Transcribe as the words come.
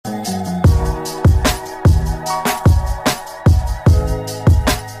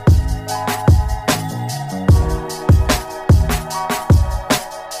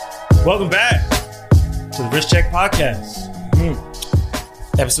Check Podcast.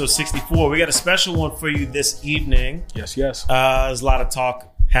 Episode 64. We got a special one for you this evening. Yes. There's a lot of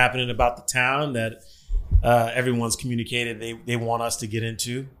talk happening about the town that everyone's communicated they want us to get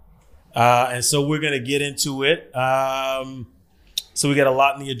into. And so we're going to get into it. So we got a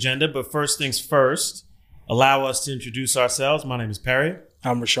lot in the agenda, but first things first, allow us to introduce ourselves. My name is Perry.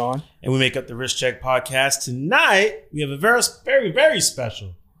 I'm Rashawn. And we make up the Risk Check Podcast. Tonight, we have a very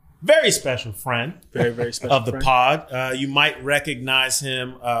special friend. Very special of the pod. You might recognize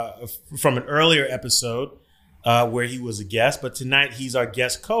him from an earlier episode where he was a guest, but tonight he's our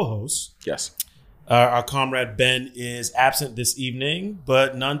guest co-host. Yes. Our comrade Ben is absent this evening,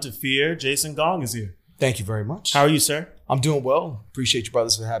 but none to fear. Jason Gong is here. Thank you very much. How are you, sir? I'm doing well. Appreciate you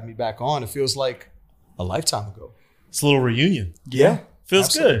brothers for having me back on. It feels like a lifetime ago. It's a little reunion. Yeah. Feels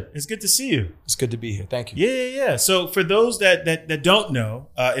absolutely. good. It's good to see you. It's good to be here. Thank you. Yeah. So for those that don't know,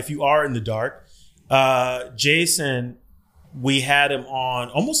 if you are in the dark, Jason, we had him on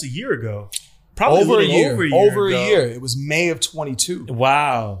almost a year ago. Probably Over a year. ago. It was May of 22.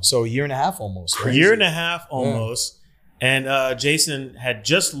 Wow. So a year and a half almost. A Crazy. year and a half almost. Yeah. And Jason had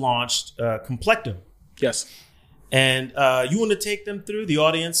just launched Complecto. Yes. And you want to take them through, the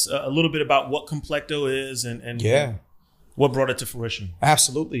audience, a little bit about what Complecto is and what brought it to fruition?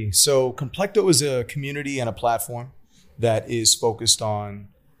 Absolutely. So Complecto is a community and a platform that is focused on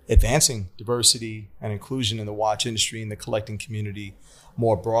advancing diversity and inclusion in the watch industry and the collecting community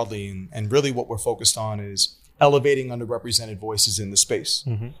more broadly. And really what we're focused on is elevating underrepresented voices in the space.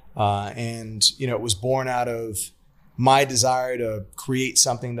 Mm-hmm. And, it was born out of my desire to create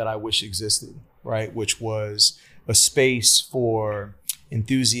something that I wish existed, right? Which was a space for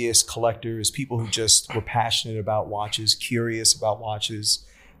enthusiasts, collectors, people who just were passionate about watches, curious about watches,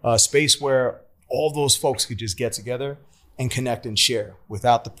 a space where all those folks could just get together and connect and share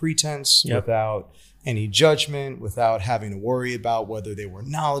without the pretense, without any judgment, without having to worry about whether they were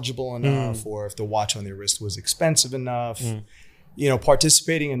knowledgeable enough or if the watch on their wrist was expensive enough.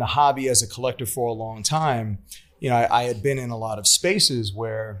 Participating in the hobby as a collector for a long time, I had been in a lot of spaces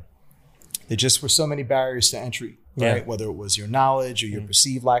where there just were so many barriers to entry. Right. Whether it was your knowledge or your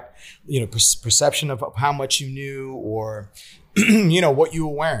perceived perception of how much you knew or, what you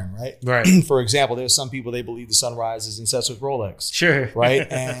were wearing. Right. For example, there's some people, they believe the sun rises and sets with Rolex. Sure. Right.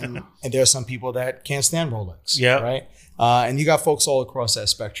 And there are some people that can't stand Rolex. Yeah. Right. And you got folks all across that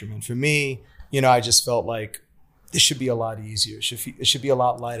spectrum. And for me, I just felt like this should be a lot easier. It should be a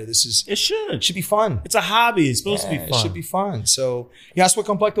lot lighter. It should be fun. It's a hobby. It's supposed to be fun. It should be fun. So that's what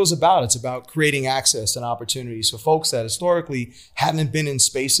Complecto is about. It's about creating access and opportunities for folks that historically haven't been in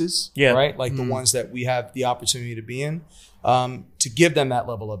spaces, right? Like the ones that we have the opportunity to be in, to give them that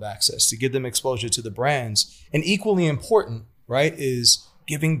level of access, to give them exposure to the brands. And equally important, right, is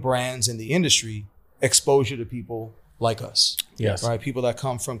giving brands in the industry exposure to people like us. Yes. Right. People that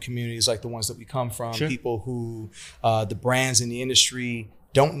come from communities like the ones that we come from, people who the brands in the industry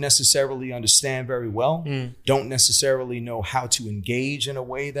don't necessarily understand very well, don't necessarily know how to engage in a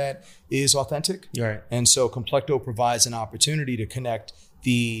way that is authentic. Right. And so Complecto provides an opportunity to connect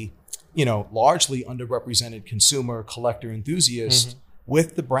the, largely underrepresented consumer, collector, enthusiast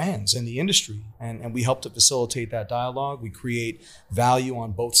with the brands in the industry. And we help to facilitate that dialogue. We create value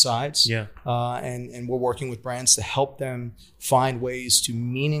on both sides. Yeah. And we're working with brands to help them find ways to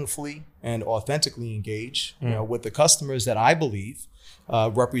meaningfully and authentically engage with the customers that I believe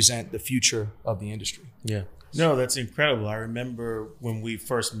represent the future of the industry. Yeah. No, that's incredible. I remember when we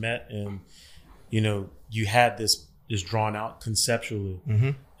first met and, you had this drawn out conceptually.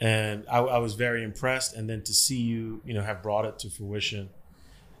 And I was very impressed. And then to see you, have brought it to fruition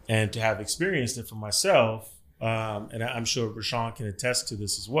and to have experienced it for myself. And I'm sure Rashawn can attest to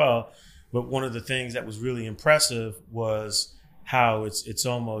this as well. But one of the things that was really impressive was how it's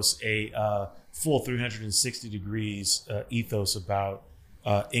almost a full 360 degrees ethos about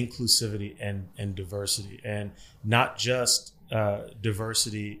inclusivity and diversity, and not just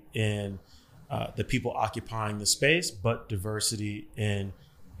diversity in the people occupying the space, but diversity in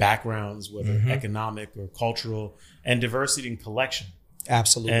backgrounds, whether economic or cultural, and diversity in collection.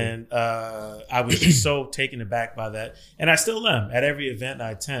 Absolutely. And I was just so taken aback by that. And I still am at every event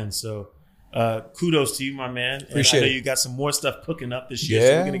I attend. So kudos to you, my man. Appreciate and I know it. you got some more stuff cooking up this year,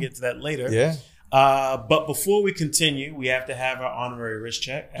 so we're going to get to that later. Yeah. But before we continue, we have to have our honorary wrist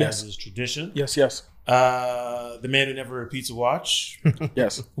check, as is tradition. Yes. The man who never repeats a watch.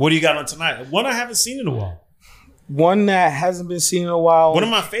 Yes. What do you got on tonight? One I haven't seen in a while. One that hasn't been seen in a while. One of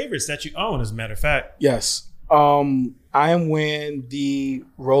my favorites that you own, as a matter of fact. Yes. I am wearing the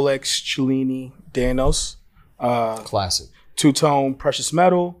Rolex Cellini Danos. Classic. Two-tone precious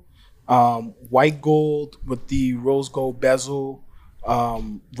metal. white gold with the rose gold bezel,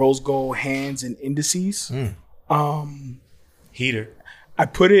 rose gold hands and indices. Heater.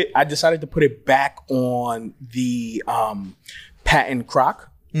 I decided to put it back on the patent croc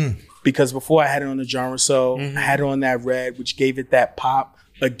because before I had it on the John Rousseau, I had it on that red, which gave it that pop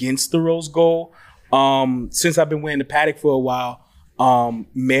against the rose gold. Since I've been wearing the Paddock for a while,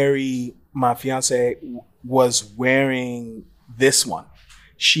 Mary, my fiance, was wearing this one.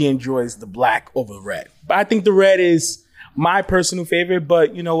 She enjoys the black over the red. But I think the red is my personal favorite.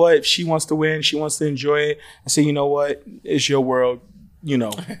 But you know what? If she wants to wear it and she wants to enjoy it, I say, you know what? It's your world. You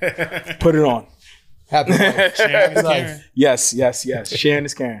know, put it on. Happy life. Sharon is Karen. Yes. Sharon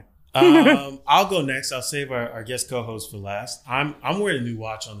is Karen. I'll go next. I'll save our guest co-host for last. I'm wearing a new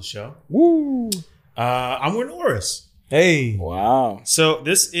watch on the show. Woo! I'm wearing Oris. Hey. Wow. So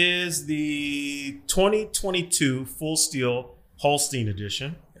this is the 2022 Full Steel Holstein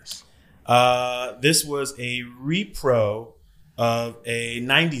edition. Yes. This was a repro of a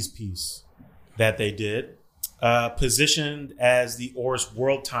 90s piece that they did, positioned as the Oris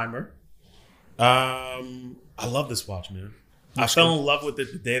World Timer. I love this watch, man. I fell in love with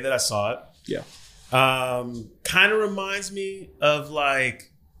it the day that I saw it. Yeah. Kind of reminds me of like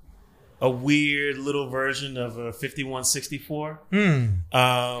a weird little version of a 5164.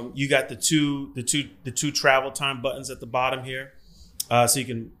 You got the two travel time buttons at the bottom here, so you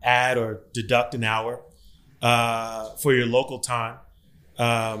can add or deduct an hour for your local time,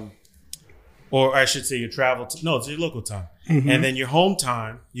 or I should say your travel. No, it's your local time, and then your home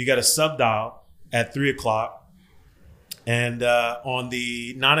time. You got a sub dial at 3:00, and on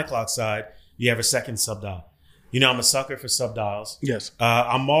the 9:00 side, you have a second sub dial. You know, I'm a sucker for sub dials. Yes.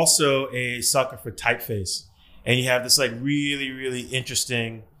 I'm also a sucker for typeface. And you have this like really, really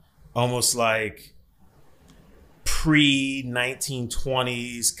interesting, almost like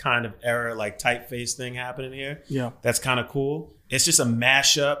pre-1920s kind of era, like typeface thing happening here. Yeah. That's kind of cool. It's just a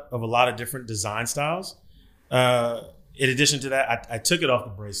mashup of a lot of different design styles. In addition to that, I took it off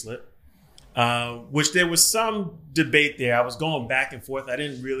the bracelet. Which there was some debate there. I was going back and forth. I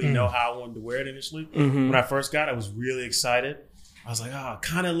didn't really know how I wanted to wear it initially. When I first got it, I was really excited. I was like, oh, it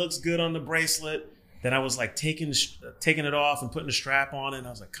kind of looks good on the bracelet. Then I was like taking it off and putting the strap on it. And I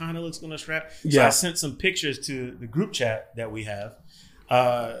was like, kind of looks good on the strap. So I sent some pictures to the group chat that we have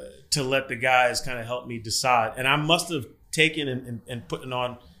to let the guys kind of help me decide. And I must have taken and putting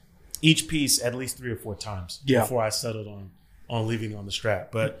on each piece at least 3 or 4 times before I settled on leaving on the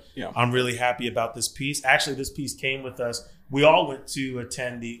strap. But I'm really happy about this piece. Actually, this piece came with us. We all went to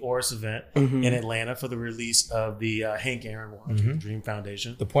attend the Oris event in Atlanta for the release of the Hank Aaron watch with the Dream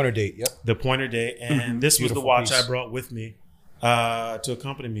Foundation. The pointer date, yep. The pointer date. And this was the Beautiful watch piece. I brought with me to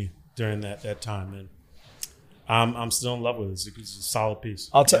accompany me during that time. And I'm still in love with it. It's a solid piece.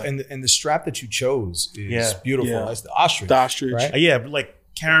 I'll tell and the strap that you chose is beautiful. Yeah. That's the ostrich. The ostrich. Right? Yeah, like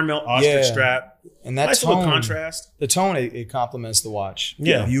caramel ostrich strap. And that nice tone, little contrast. The tone, it complements the watch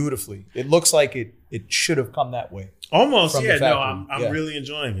beautifully. It looks like it should have come that way. Almost, From the yeah. No, factory. I'm really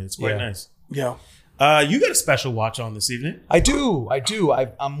enjoying it. It's quite nice. Yeah. You got a special watch on this evening. I do.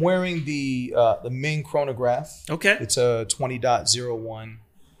 I'm wearing the Ming chronograph. Okay. It's a 20.01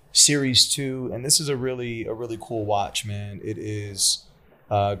 Series 2, and this is a really cool watch, man. It is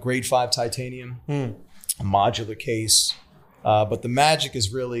grade 5 titanium, a modular case, but the magic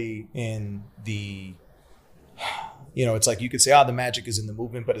is really in the. It's like you could say, the magic is in the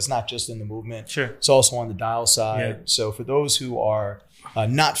movement, but it's not just in the movement. Sure. It's also on the dial side. Yeah. So for those who are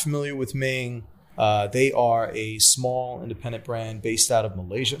not familiar with Ming, they are a small independent brand based out of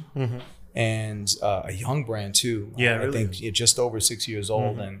Malaysia and a young brand too. Yeah, I really think just over 6 years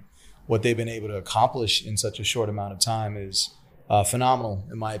old. And what they've been able to accomplish in such a short amount of time is phenomenal,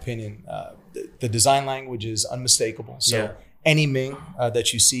 in my opinion. The design language is unmistakable. So any Ming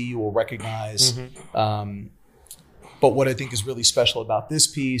that you see, you will recognize. But what I think is really special about this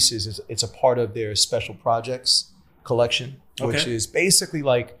piece is it's a part of their special projects collection, which is basically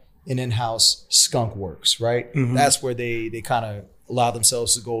like an in-house skunk works, right? That's where they kind of allow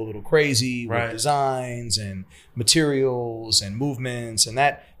themselves to go a little crazy with designs and materials and movements. And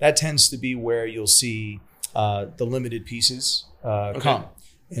that tends to be where you'll see the limited pieces come.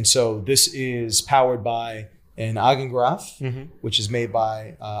 And so this is powered by an Agengraph, which is made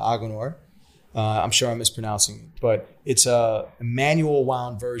by Agenor. I'm sure I'm mispronouncing it, but it's a manual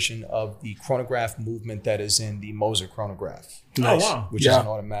wound version of the chronograph movement that is in the Moser chronograph. Nice. Oh, wow. Which is an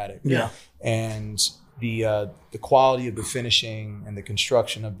automatic. Yeah. And the quality of the finishing and the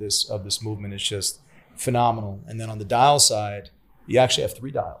construction of this movement is just phenomenal. And then on the dial side, you actually have 3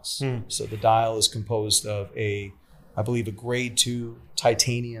 dials. So the dial is composed of I believe a grade 2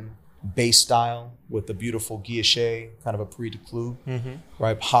 titanium base style with a beautiful guilloche, kind of a prix de clou,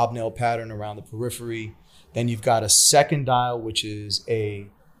 right? Hobnail pattern around the periphery. Then you've got a second dial, which is a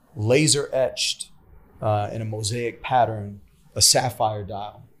laser etched in a mosaic pattern, a sapphire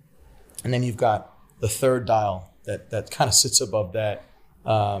dial. And then you've got the third dial that kind of sits above that.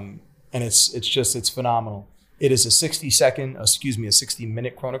 And it's phenomenal. It is a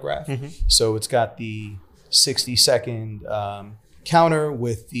 60-minute chronograph. So it's got the 60-second counter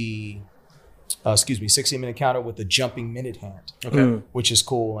with the 60-minute counter with the jumping minute hand, which is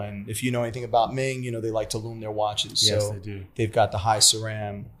cool. And if you know anything about Ming, they like to loom their watches. Yes, so they do. They've got the high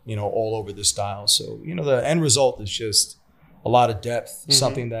ceram, all over the style. So, the end result is just a lot of depth,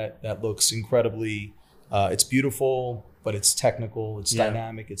 something that looks incredibly, it's beautiful, but it's technical, it's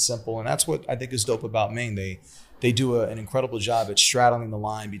dynamic, it's simple. And that's what I think is dope about Ming. They do an incredible job at straddling the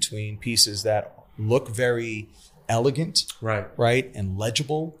line between pieces that look very elegant, right, and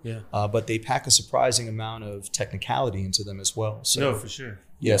legible, but they pack a surprising amount of technicality into them as well. So, no, for sure.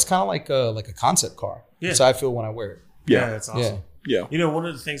 Yeah, it's kind of like a concept car. Yeah. That's how I feel when I wear it. Yeah, that's awesome. Yeah. One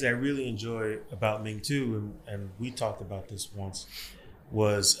of the things I really enjoy about Ming too, and we talked about this once,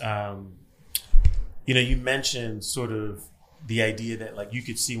 was you mentioned sort of the idea that like you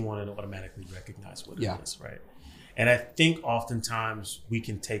could see one and automatically recognize what it is, right? And I think oftentimes we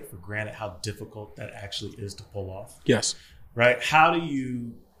can take for granted how difficult that actually is to pull off. Yes. Right? How do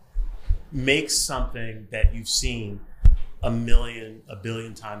you make something that you've seen a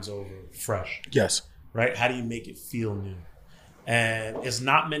billion times over fresh? Yes. Right? How do you make it feel new? And it's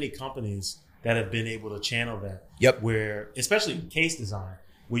not many companies that have been able to channel that. Yep. Where, especially in case design,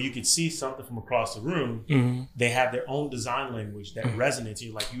 where you could see something from across the room, they have their own design language that resonates.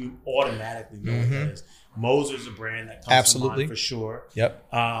 You automatically know what that is. Moser's a brand that comes to mind for sure. Yep.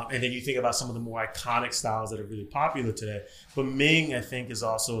 And then you think about some of the more iconic styles that are really popular today. But Ming, I think, is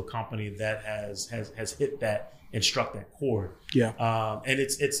also a company that has hit that and struck that chord. Yeah. And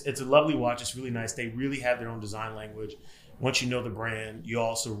it's a lovely watch. It's really nice. They really have their own design language. Once you know the brand, you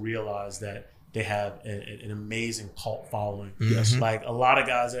also realize that they have an amazing cult following. Yes. Like a lot of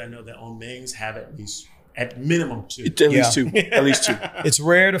guys that I know that own Mings have at minimum two. At least two. It's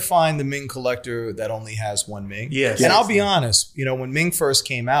rare to find the Ming collector that only has one Ming. Yes. And I'll be honest, when Ming first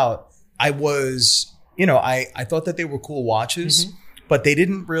came out, I was, I thought that they were cool watches, but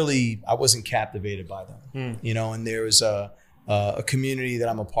I wasn't captivated by them. And there's a community that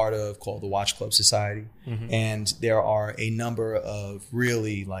I'm a part of called the Watch Club Society. And there are a number of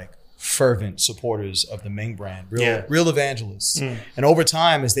really fervent supporters of the Ming brand, real evangelists. And over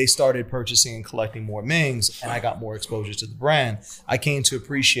time, as they started purchasing and collecting more Mings, and I got more exposure to the brand, I came to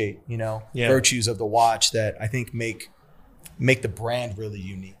appreciate, virtues of the watch that I think make the brand really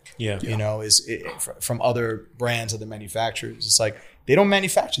unique. From other brands, other manufacturers. It's like they don't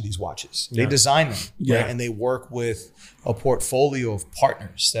manufacture these watches; they design them, right? And they work with a portfolio of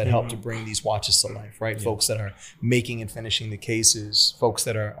partners that help to bring these watches to life, right? Folks that are making and finishing the cases, folks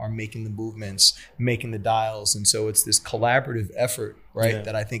that are making the movements, making the dials, and so it's this collaborative effort, right?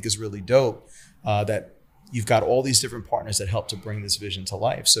 That I think is really dope. That you've got all these different partners that help to bring this vision to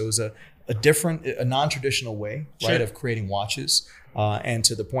life. So it's a non-traditional way, right, of creating watches. And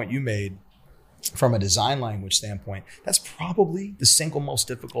to the point you made, from a design language standpoint, that's probably the single most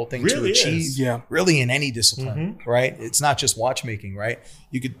difficult thing to achieve, really in any discipline, right? It's not just watchmaking, right?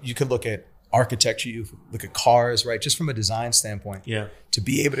 You could look at architecture, you look at cars, right? Just from a design standpoint, to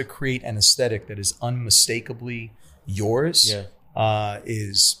be able to create an aesthetic that is unmistakably yours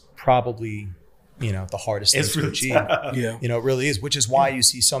is probably the hardest thing to achieve. It really is, which is why you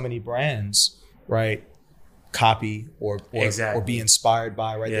see so many brands, right, copy or be inspired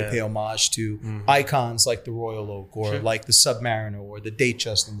by, right? They pay homage to icons like the Royal Oak or like the Submariner or the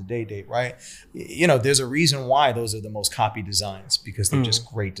Datejust and the Day-Date, right? There's a reason why those are the most copied designs, because they're just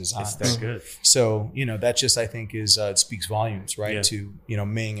great designs. It's that good. So, that just, I think, is it speaks volumes, right? To,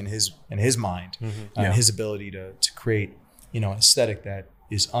 Ming and his mind and his ability to create, an aesthetic that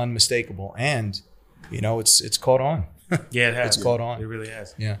is unmistakable, and it's caught on. Yeah, it has. It's caught on. It really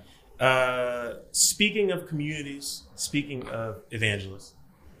has. Yeah. Speaking of communities, speaking of evangelists,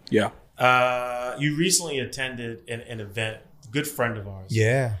 you recently attended an event, a good friend of ours.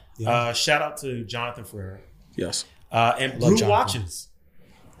 Shout out to Jonathan Ferreira. Yes. And Blue Watches.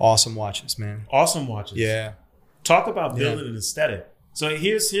 Awesome watches, man. Awesome watches. Yeah. Talk about building an aesthetic. So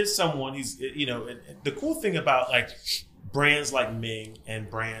here's someone, he's, the cool thing about brands like Ming and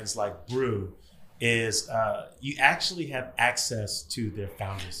brands like Brew is you actually have access to their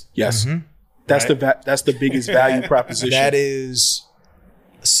founders. Yes. That's the biggest value proposition. That is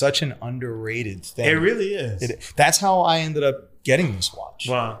such an underrated thing. It really is. That's how I ended up getting this watch.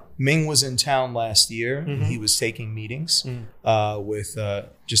 Wow. Ming was in town last year. He was taking meetings with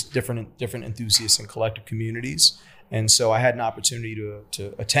just different enthusiasts and collective communities. And so I had an opportunity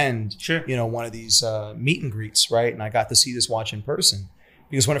to attend, one of these meet and greets, right? And I got to see this watch in person.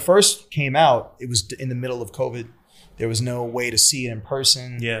 Because when it first came out, it was in the middle of COVID. There was no way to see it in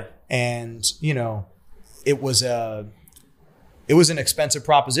person. Yeah. And, it was an expensive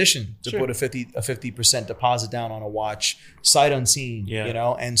proposition to put a 50% deposit down on a watch, sight unseen,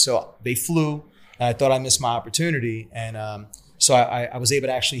 And so they flew, and I thought I missed my opportunity. And so I was able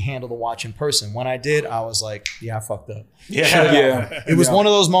to actually handle the watch in person. When I did, I was like, I fucked up. Yeah. It was one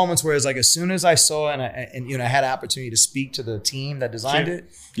of those moments where it's like, as soon as I saw it and I had an opportunity to speak to the team that designed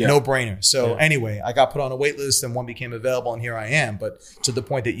it, no brainer. So anyway, I got put on a wait list and one became available, and here I am. But to the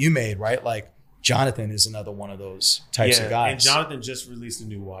point that you made, right? Like, Jonathan is another one of those types of guys. And Jonathan just released a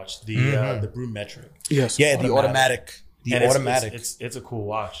new watch, the Brew Metric. Yes. Yeah, the automatic. It's a cool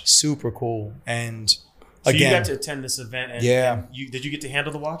watch. Super cool. And so again, you got to attend this event, and did you get to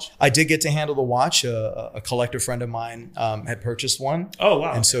handle the watch? I did get to handle the watch. A collector friend of mine had purchased one. Oh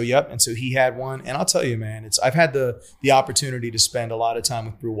wow! And so he had one. And I'll tell you, man, I've had the opportunity to spend a lot of time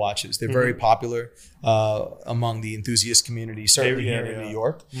with Brew watches. They're very popular among the enthusiast community, certainly here in New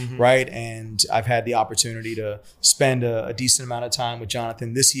York, right? And I've had the opportunity to spend a decent amount of time with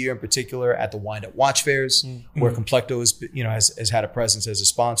Jonathan this year, in particular, at the Wind Up Watch Fairs, where Complecto has had a presence as a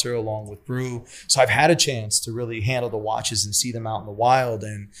sponsor along with Brew. So I've had a chance to really handle the watches and see them out in the wild.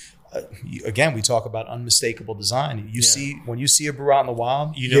 And again, we talk about unmistakable design. When you see a brew out in the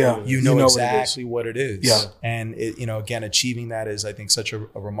wild, you know exactly what it is. Yeah. And again, achieving that is, I think, such a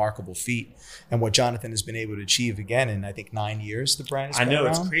remarkable feat. And what Jonathan has been able to achieve again in, I think, 9 years, the brand has been around.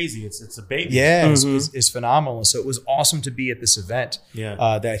 It's crazy. It's a baby. Yeah, it's phenomenal. And so it was awesome to be at this event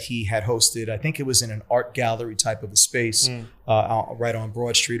that he had hosted. I think it was in an art gallery type of a space right on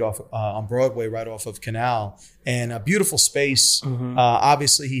Broad Street on Broadway, right off of Canal. And a beautiful space.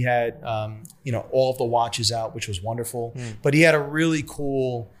 Obviously, he had all of the watches out, which was wonderful. But he had a really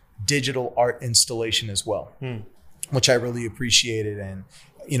cool digital art installation as well, which I really appreciated. And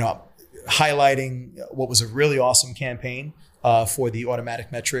highlighting what was a really awesome campaign for the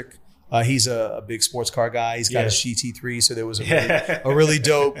automatic metric. He's a big sports car guy. He's got a GT3, so there was a really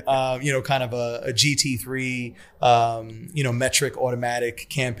dope, kind of a GT3, metric automatic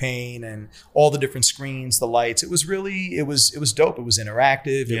campaign, and all the different screens, the lights. It was dope. It was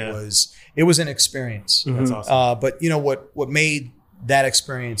interactive. It was an experience. That's awesome. But what made that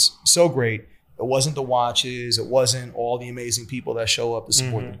experience so great? It wasn't the watches. It wasn't all the amazing people that show up to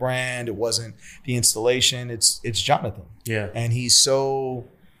support the brand. It wasn't the installation. It's Jonathan. Yeah, and he's so.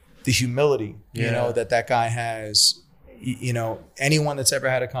 The humility, that guy has, anyone that's ever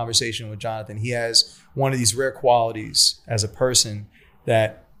had a conversation with Jonathan, he has one of these rare qualities as a person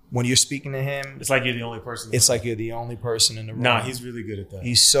that when you're speaking to him, it's like you're the only person. It's like you're the only person in the room. Nah, he's really good at that.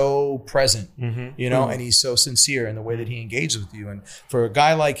 He's so present, and he's so sincere in the way that he engages with you. And for a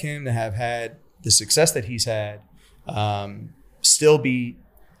guy like him to have had the success that he's had, still be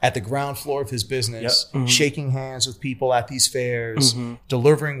at the ground floor of his business, shaking hands with people at these fairs,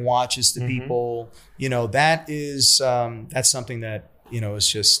 delivering watches to people. That is that's something that is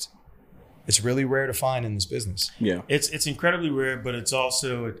just it's really rare to find in this business. Yeah, it's incredibly rare, but it's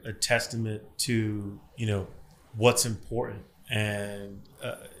also a testament to what's important. And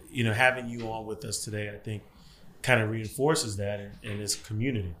having you on with us today, I think, kind of reinforces that in this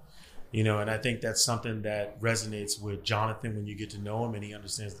community. And I think that's something that resonates with Jonathan when you get to know him and he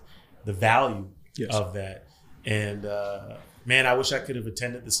understands the value of that. And man, I wish I could have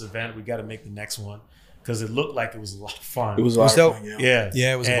attended this event. We got to make the next one because it looked like it was a lot of fun. It was a lot of fun. Yeah,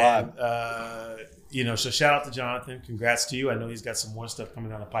 it was a vibe. So shout out to Jonathan. Congrats to you. I know he's got some more stuff coming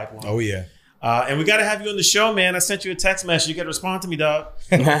down the pipeline. Oh yeah. And we got to have you on the show, man. I sent you a text message. You got to respond to me, dog.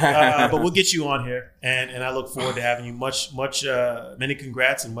 But we'll get you on here. And I look forward to having you. Many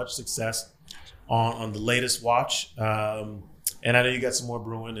congrats and much success on the latest watch. And I know you got some more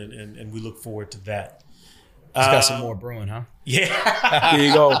brewing, and we look forward to that. He's got some more brewing, huh? Yeah. There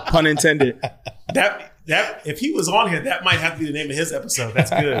you go. Pun intended. That if he was on here, that might have to be the name of his episode. That's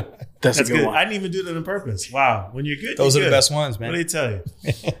good. That's a good one. I didn't even do that on purpose. Wow. When you're good, those are the best ones, man. What do they tell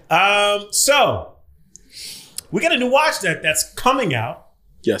you? So we got a new watch that's coming out.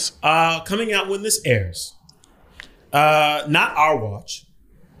 Yes. Coming out when this airs. Not our watch.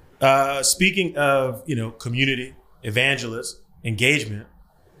 Speaking of, community, evangelist, engagement,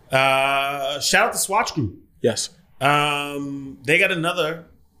 shout out to Swatch Group. Yes. They got another,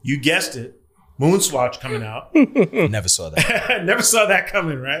 you guessed it, Moonswatch coming out. Never saw that. Never saw that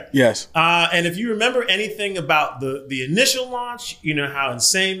coming, right? Yes. And if you remember anything about the initial launch, you know how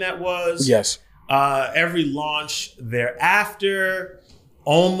insane that was. Yes. Every launch thereafter,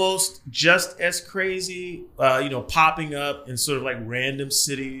 almost just as crazy, popping up in sort of like random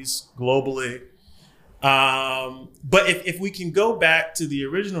cities globally. But if we can go back to the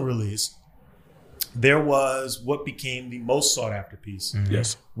original release, there was what became the most sought after piece,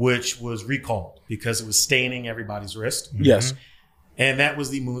 Yes, which was recalled because it was staining everybody's wrist. Yes. And that was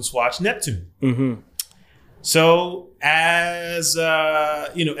the Moonswatch Neptune. So as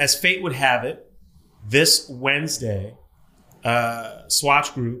as fate would have it, this Wednesday,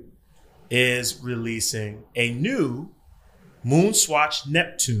 Swatch Group is releasing a new Moonswatch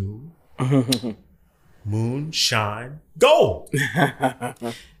Neptune Moonshine Gold.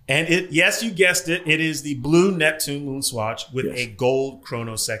 And yes, you guessed it. It is the blue Neptune Moonswatch with a gold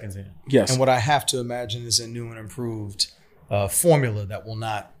chrono seconds hand. Yes. And what I have to imagine is a new and improved formula that will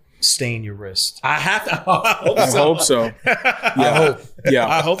not stain your wrist. I hope so.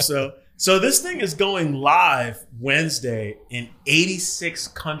 I hope so. So this thing is going live Wednesday in 86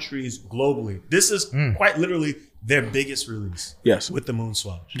 countries globally. This is quite literally their biggest release. Yes. With the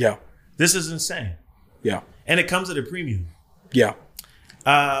Moonswatch. Yeah. This is insane. Yeah. And it comes at a premium. Yeah.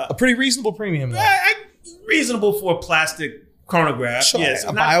 A pretty reasonable premium, though. Reasonable for a plastic chronograph. Sure. Yes, A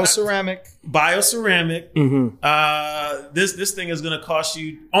bioceramic. Bioceramic. This thing is going to cost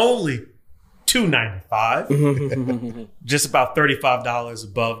you only $295, just about $35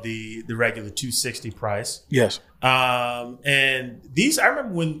 above the regular $260 price. Yes. And these, I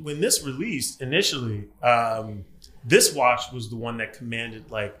remember when this released initially, this watch was the one that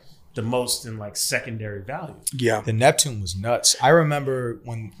commanded like the most in like secondary value. Yeah. The Neptune was nuts. I remember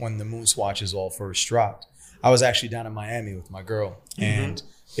when the Moonswatches all first dropped, I was actually down in Miami with my girl, and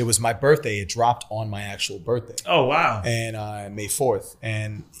it was my birthday. It dropped on my actual birthday. Oh, wow. And May 4th.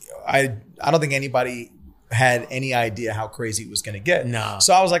 And I don't think anybody had any idea how crazy it was going to get. Nah.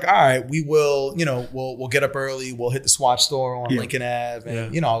 So I was like, all right, we will, we'll get up early. We'll hit the Swatch store on Lincoln Ave,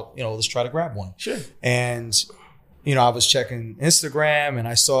 and let's try to grab one. Sure. And I was checking Instagram, and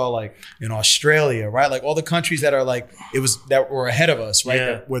I saw like in Australia, right? Like all the countries that are like, that were ahead of us, right?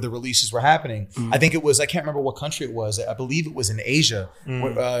 Yeah. Where the releases were happening. I think it was, I can't remember what country it was. I believe it was in Asia.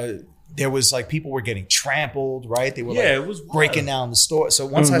 Where, there was like people were getting trampled, right? They were it was breaking down the store. So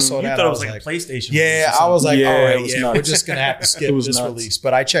once I saw you that, thought I it was like a PlayStation. yeah, I was like, all right, was we're just going to have to skip this release.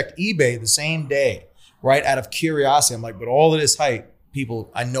 But I checked eBay the same day, right? Out of curiosity. I'm like, but all of this hype,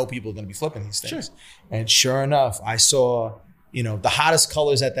 I know people are going to be flipping these things. Sure. And sure enough, I saw, the hottest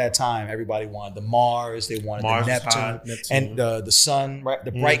colors at that time. Everybody wanted the Mars, they wanted the Neptune, and the sun, right?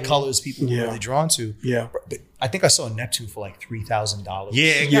 The bright colors people were really drawn to. Yeah. I think I saw a Neptune for like $3,000.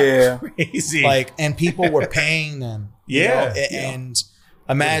 Yeah, crazy. Like, and people were paying them. And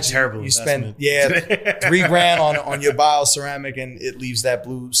imagine terrible you spend investment. $3,000 on your bioceramic, and it leaves that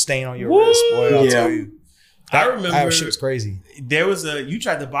blue stain on your wrist. Boy, I'll tell you. I remember that shit was crazy. There was you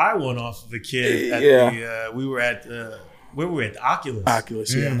tried to buy one off of a kid at we were at where were we at? The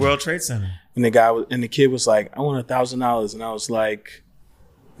Oculus, World Trade Center. And the kid was like, I want $1,000. And I was like,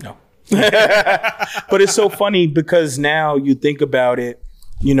 no. But it's so funny because now you think about it,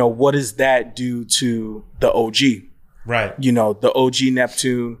 what does that do to the OG? Right. The OG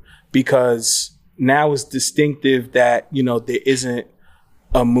Neptune, because now it's distinctive that, there isn't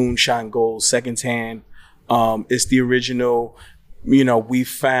a Moonshine Gold secondhand. It's the original. We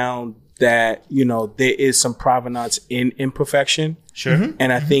found that, there is some provenance in imperfection. Sure.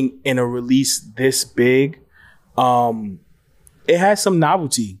 And I think in a release this big, it has some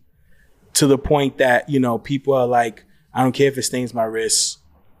novelty to the point that, people are like, I don't care if it stains my wrist.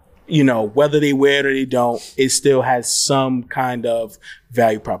 Whether they wear it or they don't, it still has some kind of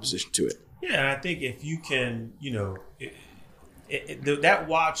value proposition to it. Yeah, and I think if you can, that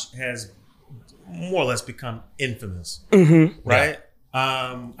watch has more or less become infamous, right?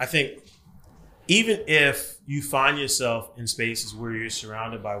 Yeah. I think even if you find yourself in spaces where you're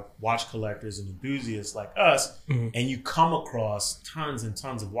surrounded by watch collectors and enthusiasts like us, and you come across tons and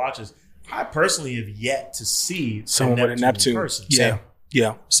tons of watches, I personally have yet to see someone with a Neptune person.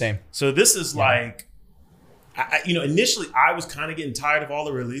 Yeah. Same. So this is like, initially I was kind of getting tired of all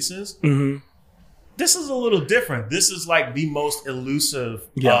the releases. This is a little different. This is like the most elusive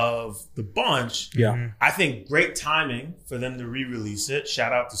of the bunch. Yeah. I think great timing for them to re-release it.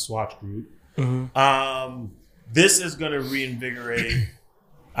 Shout out to Swatch Group. This is going to reinvigorate,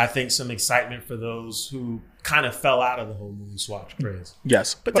 I think, some excitement for those who kind of fell out of the whole Moonswatch craze.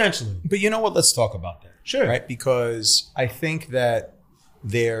 Yes. Potentially. But you know what? Let's talk about that. Sure. Right? Because I think that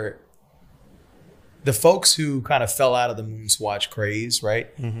there the folks who kind of fell out of the Moonswatch craze,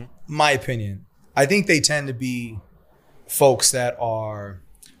 right? Mm-hmm. My opinion, I think they tend to be folks that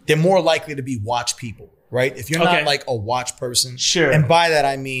they're more likely to be watch people, right? If you're not like a watch person, sure. And by that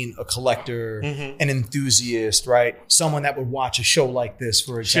I mean a collector, an enthusiast, right? Someone that would watch a show like this,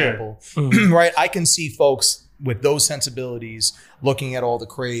 for example, right? I can see folks with those sensibilities looking at all the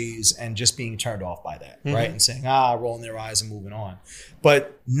craze and just being turned off by that, right? And saying, rolling their eyes and moving on.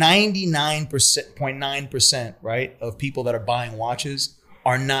 But 99.9%, right, of people that are buying watches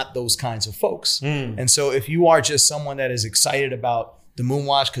are not those kinds of folks. And so if you are just someone that is excited about the Moon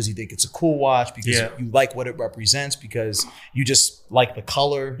watch because you think it's a cool watch, because you like what it represents, because you just like the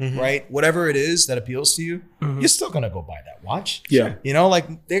color, right? Whatever it is that appeals to you, you're still going to go buy that watch. Yeah. You know,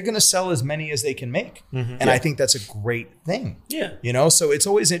 like they're going to sell as many as they can make. And I think that's a great thing. Yeah. You know, so it's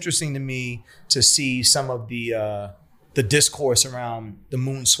always interesting to me to see some of the discourse around the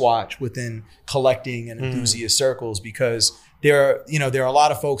Moon swatch within collecting and enthusiast circles, because there are a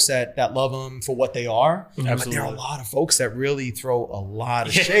lot of folks that love them for what they are, but there are a lot of folks that really throw a lot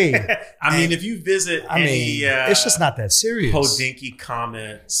of shade. I mean, if you visit it's just not that serious. Hodinky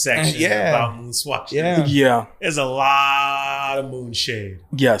comment section about moon swatches, there's a lot of moon shade.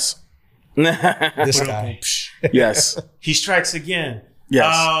 Yes. This guy. Yes. He strikes again.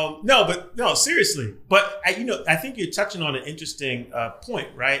 Yes. No, seriously. But I think you're touching on an interesting point,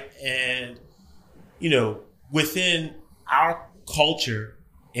 right? And within our culture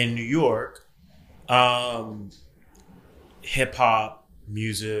in New York, hip hop,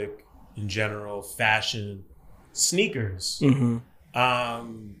 music in general, fashion, sneakers.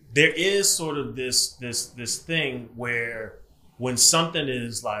 There is sort of this thing where when something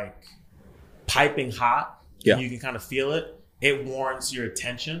is like piping hot, and you can kind of feel it, it warrants your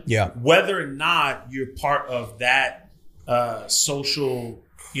attention. Yeah. Whether or not you're part of that social,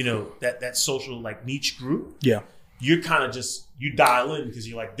 that social like niche group. Yeah. You're kind of you dial in because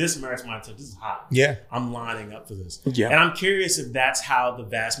you're like, this merits my attention. This is hot. Yeah. I'm lining up for this. Yeah. And I'm curious if that's how the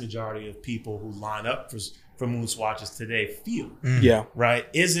vast majority of people who line up for moon swatches today feel. Yeah. Right?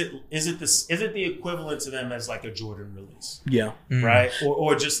 Is it the equivalent to them as like a Jordan release? Yeah. Right?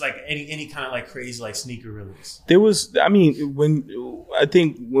 Or just like any kind of like crazy like sneaker release? There was,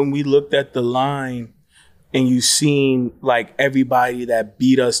 when we looked at the line and you seen like everybody that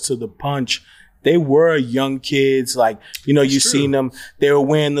beat us to the punch, they were young kids, like, you seen them. They were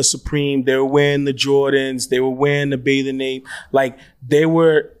wearing the Supreme. They were wearing the Jordans. They were wearing the Bathing Ape. Like, they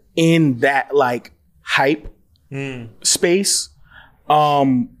were in that, like, hype space.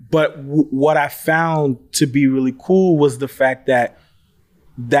 But what I found to be really cool was the fact that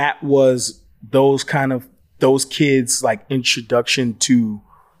was those kids, like, introduction to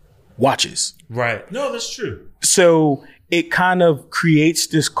watches. Right. No, that's true. So it kind of creates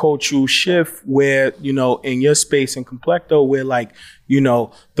this cultural shift where, in your space in Complecto, where like,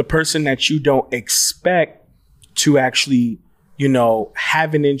 the person that you don't expect to actually,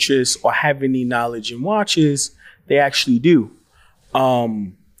 have an interest or have any knowledge in watches, they actually do.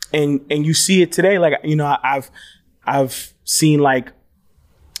 And you see it today. Like, I've seen like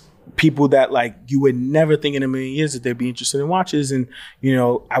people that like you would never think in a million years that they'd be interested in watches. And,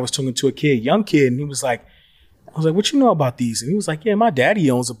 I was talking to a young kid, and he was like, I was like, what you know about these? And he was like, yeah, my daddy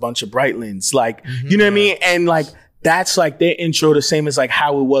owns a bunch of Breitlands. Like, you know what I mean? And like, that's like their intro, the same as like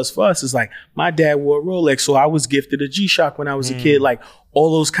how it was for us. It's like, my dad wore a Rolex, so I was gifted a G-Shock when I was a kid, like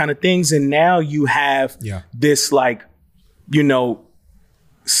all those kind of things. And now you have this like,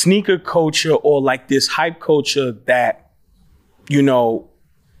 sneaker culture or like this hype culture that,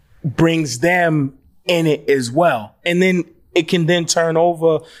 brings them in it as well. And then it can then turn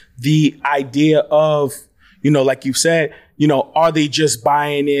over the idea of, like you said, are they just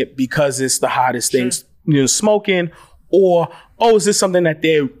buying it because it's the hottest thing, smoking, or, is this something that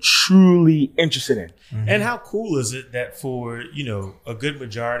they're truly interested in? And how cool is it that for, a good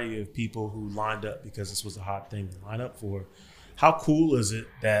majority of people who lined up because this was a hot thing to line up for, how cool is it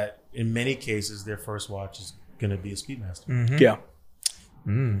that in many cases their first watch is going to be a Speedmaster? Yeah.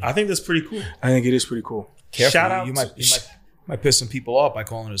 I think that's pretty cool. I think it is pretty cool. Careful, shout out. You might piss some people off by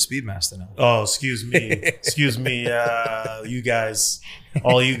calling it a Speedmaster now. Oh, excuse me. You guys,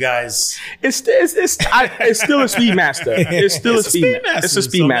 all you guys. It's still a Speedmaster. It's still a Speedmaster. It's a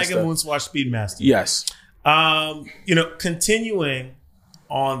Speedmaster. So Mega Moonswatch Speedmaster. Yes. Continuing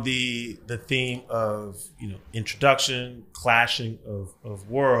on the theme of, introduction, clashing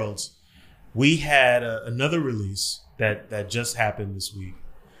of worlds, we had another release that just happened this week.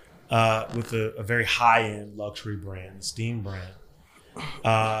 With a very high-end luxury brand, the Steam brand,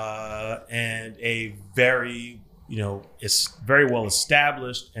 and a very, it's very well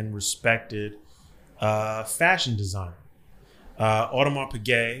established and respected fashion designer. Audemars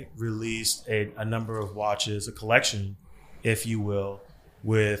Piguet released a number of watches, a collection, if you will,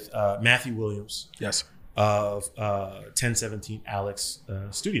 with Matthew Williams. Yes. Of 1017 Alex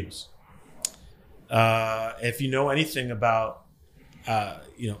Studios. If you know anything about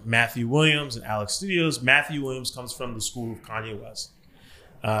Matthew Williams and Alex Studios, Matthew Williams comes from the school of Kanye West.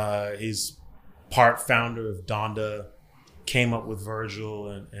 He's part founder of Donda, came up with Virgil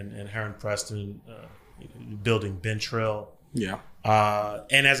and Heron Preston building Ben Trill. Yeah.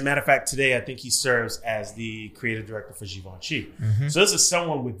 And as a matter of fact, today I think he serves as the creative director for Givenchy. So this is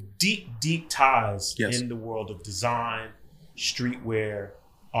someone with deep ties in the world of design, streetwear,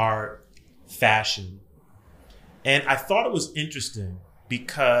 art, fashion. And I thought it was interesting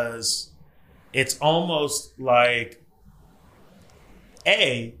because it's almost like,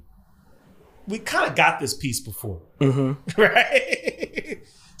 we kind of got this piece before, right?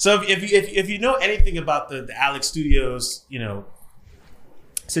 So if you know anything about the Alex Studios,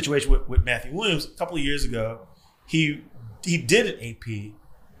 situation with Matthew Williams, a couple of years ago, he did an AP.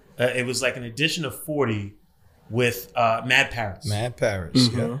 It was like an edition of 40 with Mad Paris. Mad Paris,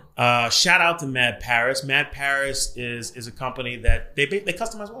 yeah. Shout out to Mad Paris. Mad Paris is a company that they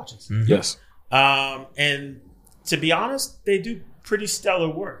customize watches. Yes. And to be honest, they do pretty stellar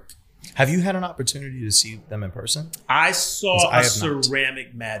work. Have you had an opportunity to see them in person? I saw a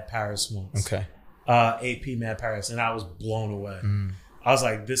ceramic Mad Paris once. Okay. AP Mad Paris, and I was blown away. I was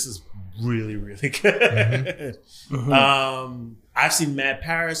like, this is really, really good. I've seen Mad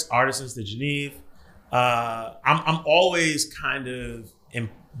Paris, Artisans de Genève. I'm always kind of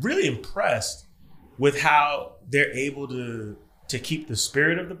really impressed with how they're able to keep the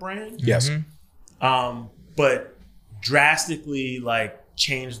spirit of the brand. Yes. But drastically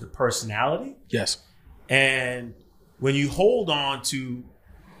change the personality. Yes. And when you hold on to,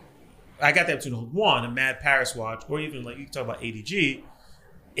 I got that to hold one, a Mad Paris watch, or even you can talk about ADG,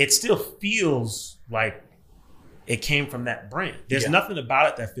 it still feels like it came from that brand. There's nothing about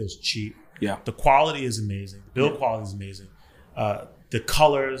it that feels cheap. Yeah. The quality is amazing. The build quality is amazing. The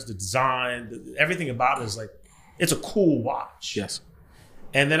colors, the design, everything about it is it's a cool watch. Yes.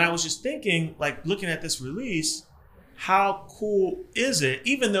 And then I was just thinking, looking at this release, how cool is it?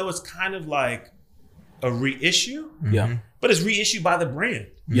 Even though it's kind of like a reissue, but it's reissued by the brand.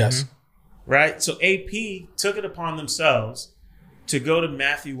 Yes. Right? So AP took it upon themselves to go to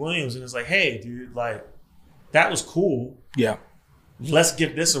Matthew Williams and it's like, hey, dude, that was cool. Yeah. Let's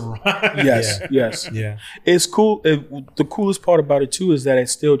give this a run. Yes. Yes. Yeah. It's cool. The coolest part about it too is that it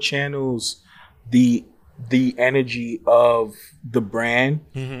still channels the energy of the brand.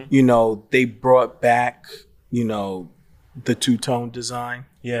 They brought back, the two-tone design.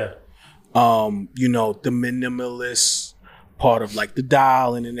 Yeah. The minimalist part of the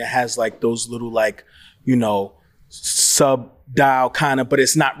dial, and then it has those little sub dial kind of, but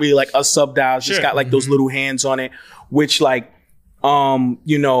it's not really a sub dial. It's just got those little hands on it, which it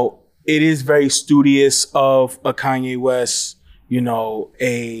is very studious of a Kanye West. It runs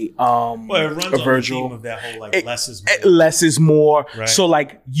a Virgil. on the theme of that whole less is more. Less is more. Right. So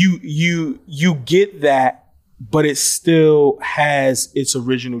you get that, but it still has its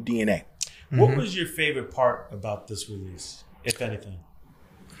original DNA. What was your favorite part about this release, if anything?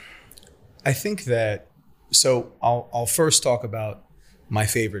 I think that, so I'll first talk about my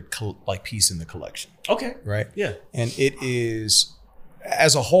favorite piece in the collection. Okay. Right? Yeah. And it is,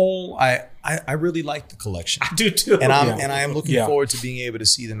 as a whole, I really like the collection. I do too. And I am looking forward to being able to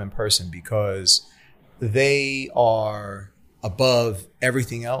see them in person because they are above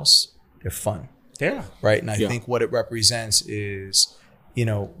everything else. They're fun. Yeah. Right. And I think what it represents is,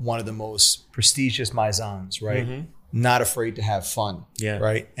 one of the most prestigious maisons, right? Not afraid to have fun. Yeah.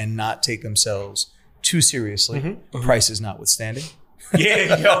 Right. And not take themselves too seriously. Prices notwithstanding.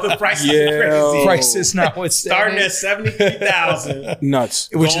 Yeah, the price is crazy. Prices notwithstanding. Starting at $73,000. Nuts.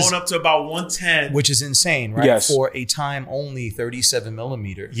 Going up to about $110,000. Which is insane, right? Yes. For a time only 37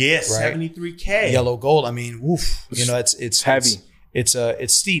 millimeter. Yes, right? $73K. Yellow gold. I mean, woof. It's heavy. It's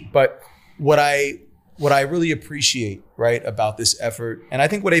steep. But what I really appreciate, right, about this effort, and I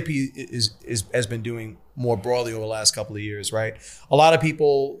think what AP has been doing more broadly over the last couple of years, right? A lot of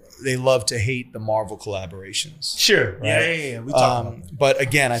people, they love to hate the Marvel collaborations. Sure. Right? Yeah. We talk about that. But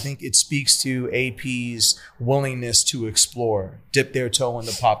again, I think it speaks to AP's willingness to explore, dip their toe in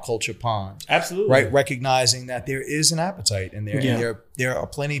the pop culture pond. Absolutely. Right? Recognizing that there is an appetite and there are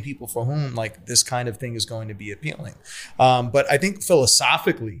plenty of people for whom this kind of thing is going to be appealing. But I think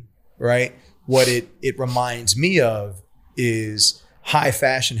philosophically, right, what it reminds me of is high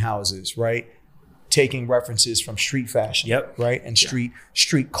fashion houses, right? taking references from street fashion, right? And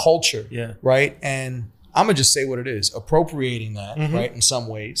street culture, right? And I'm gonna just say what it is, appropriating that, right? In some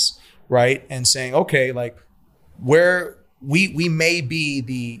ways, right? And saying, okay, like where we may be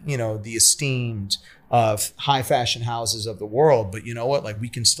the, you know, the esteemed high fashion houses of the world, but you know what? Like we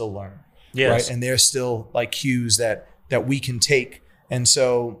can still learn, right? And there's still like cues that we can take. And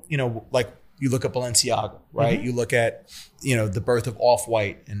so, you know, like you look at Balenciaga, right? You look at, you know, the birth of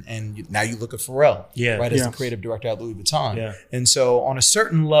Off-White, and now you look at Pharrell, right? As the creative director at Louis Vuitton. And so on a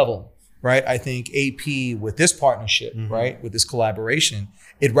certain level, right, I think AP with this partnership, right, with this collaboration,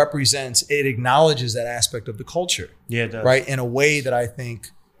 it acknowledges that aspect of the culture, it does. Right, in a way that I think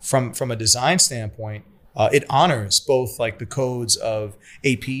from a design standpoint, it honors both like the codes of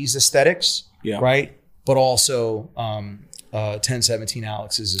AP's aesthetics, right, but also 1017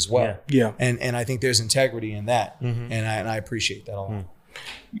 Alex's as well. And I think there's integrity in that, and I appreciate that a lot.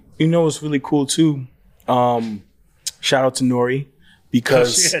 You know what's really cool too? Shout out to Nori.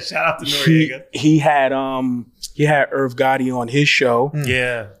 Because shout out to Noriega. He had Irv Gotti on his show.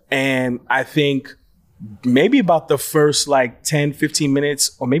 And I think maybe about the first like 10, 15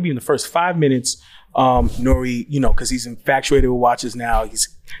 minutes, or maybe in the first 5 minutes, Nori, you know, because he's infatuated with watches now. Nori's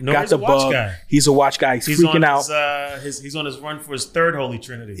got the bug. Guy. He's a watch guy. He's freaking out. He's on his run for his third Holy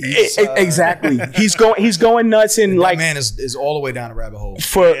Trinity. Exactly. He's going nuts, and like that man is all the way down a rabbit hole.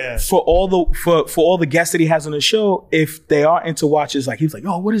 For all the guests that he has on the show, if they are into watches, like he's like,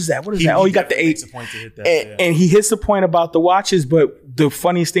 oh, what is that? What is that? Oh, you got the 8. And he hits the point about the watches, but the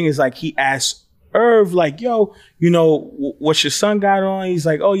funniest thing is like he asks Irv, like, yo, you know, what's your son got on? He's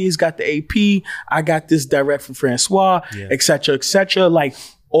like, oh, he's got the AP. I got this direct from Francois, et cetera, et cetera. Like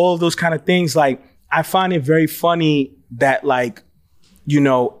all of those kind of things. Like I find it very funny that like, you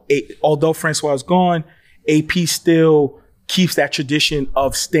know, although Francois is gone, AP still keeps that tradition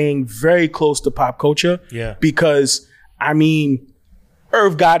of staying very close to pop culture. Because I mean,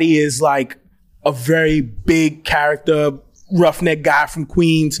 Irv Gotti is like a very big character, roughneck guy from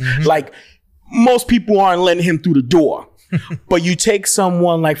Queens. Like, most people aren't letting him through the door. But you take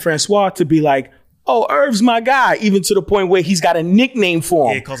someone like Francois to be like, oh, Irv's my guy, even to the point where he's got a nickname for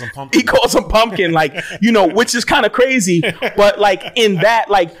him. He calls him Pumpkin. He calls him Pumpkin, like, you know, which is kind of crazy. But like in that,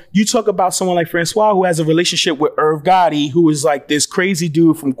 like you talk about someone like Francois who has a relationship with Irv Gotti, who is like this crazy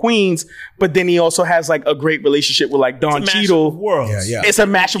dude from Queens, but then he also has like a great relationship with like Don Cheadle. It's a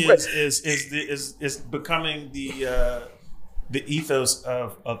matchup. Is becoming the ethos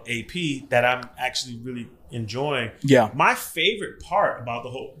of AP that I'm actually really enjoying. My favorite part about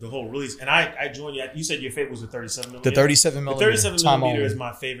the whole release, and I joined you. You said your favorite was the 37 millimeter. The 37 millimeter. The 37 millimeter is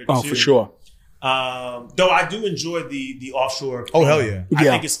my favorite too. Oh, for sure. Though I do enjoy the offshore. Oh, hell yeah. I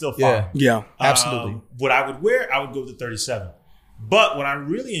think it's still fun. Yeah, absolutely. What I would wear, I would go with the 37. But what I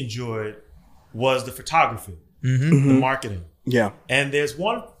really enjoyed was the photography, the marketing. And there's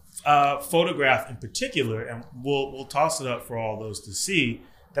one photograph in particular, and we'll toss it up for all those to see,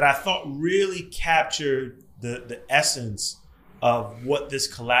 that I thought really captured the essence of what this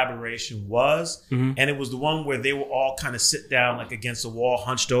collaboration was. And it was the one where they were all kind of sit down like against the wall,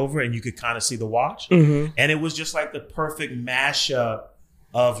 hunched over, and you could kind of see the watch. And it was just like the perfect mashup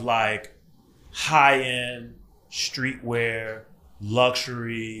of like high-end streetwear,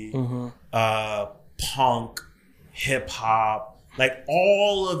 luxury, punk, hip-hop, like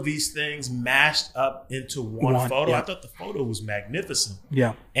all of these things mashed up into one photo. I thought the photo was magnificent.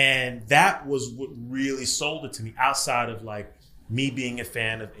 And that was what really sold it to me, outside of like me being a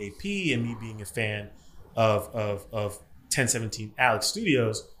fan of AP and me being a fan of 1017 Alex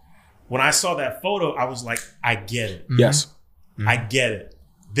Studios. When I saw that photo, I was like, I get it. I get it.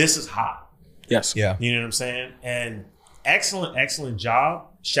 This is hot. You know what I'm saying? And excellent job.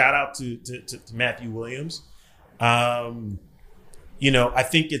 Shout out to Matthew Williams. You know, I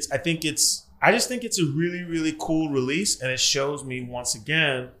just think it's a really, really cool release, and it shows me once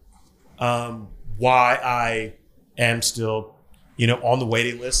again why I am still, you know, on the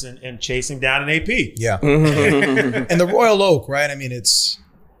waiting list and chasing down an AP. And the Royal Oak, right? I mean, it's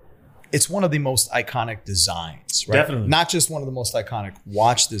one of the most iconic designs, right? Definitely. Not just one of the most iconic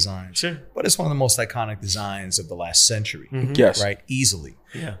watch designs, but it's one of the most iconic designs of the last century, right? Easily.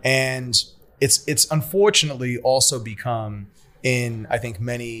 And it's unfortunately also become, in I think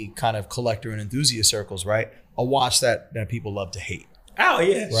many kind of collector and enthusiast circles, right, a watch that people love to hate. Oh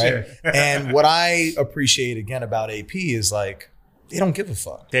yeah, right. And what I appreciate again about AP is like, they don't give a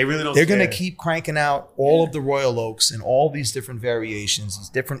fuck. They really don't. They're going to keep cranking out all of the Royal Oaks and all these different variations, these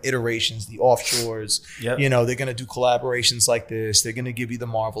different iterations, the offshores. You know, they're going to do collaborations like this. They're going to give you the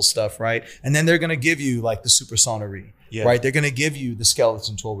Marvel stuff, right? And then they're going to give you like the Super Sonnery, right? They're going to give you the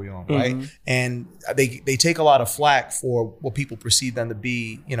skeleton tourbillon, right? And they take a lot of flack for what people perceive them to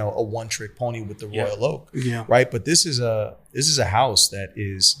be, you know, a one-trick pony with the Royal Oak, right? But this is a house that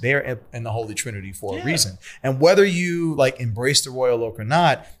is there in the Holy Trinity for a reason. And whether you like embrace the Royal Oak or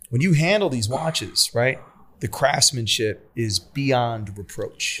not, when you handle these watches, right, the craftsmanship is beyond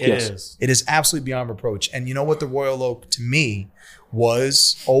reproach. It is. It is absolutely beyond reproach. And you know what the Royal Oak to me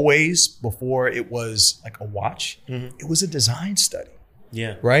was always, before it was like a watch, it was a design study.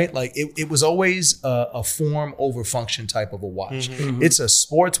 Yeah. Right? Like it was always a form over function type of a watch. It's a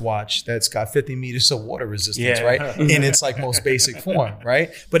sports watch that's got 50 meters of water resistance, right? In its like most basic form, right?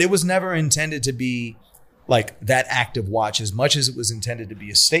 But it was never intended to be like that active watch as much as it was intended to be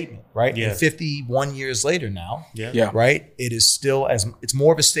a statement, right? Yeah. And 51 years later now, right? It is still it's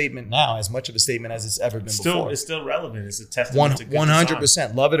more of a statement now, as much of a statement as it's ever been before. It's still relevant. It's a testament to good 100%.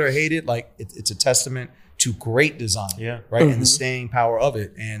 design. Love it or hate it, like it's a testament to great design, right? And the staying power of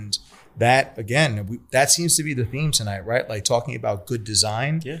it. And that, again, that seems to be the theme tonight, right? Like talking about good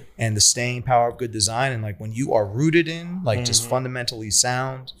design and the staying power of good design. And like when you are rooted in like just fundamentally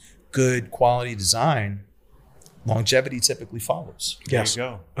sound, good quality design, longevity typically follows. There you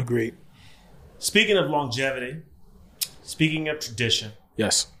go. Agreed. Speaking of longevity, speaking of tradition.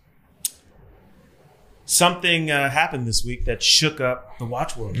 Yes. Something happened this week that shook up the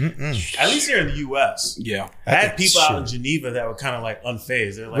watch world. At least here in the U.S. Yeah. I had people out in Geneva that were kind of like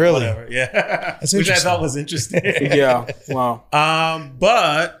unfazed. They're like, really? Whatever. Yeah. That's Which I interesting. thought was interesting. Yeah. Wow.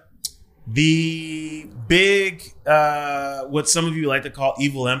 But the big, what some of you like to call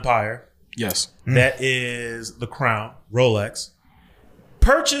evil empire, Yes. that is the Crown, Rolex,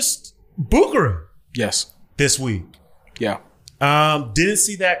 purchased Bucherer Yes. this week. Yeah. Didn't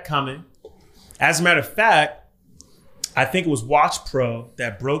see that coming. As a matter of fact, I think it was Watch Pro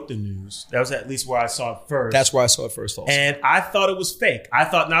that broke the news. That was at least where I saw it first. That's where I saw it first also. And I thought it was fake.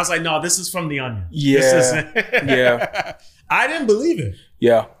 And I was like, no, this is from The Onion. Yeah. This is Yeah. I didn't believe it.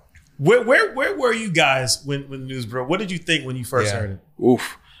 Yeah. Where were you guys when the news broke? What did you think when you first heard it?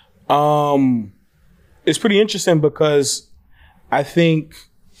 Oof. It's pretty interesting because I think,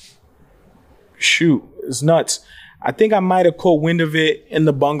 it's nuts. I think I might have caught wind of it in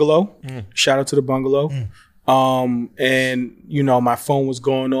the bungalow. Shout out to the bungalow. And, you know, my phone was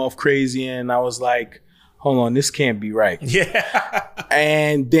going off crazy and I was like, hold on, this can't be right. Yeah.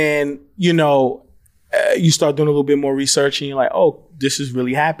 And then, you know, you start doing a little bit more research and you're like, oh, this is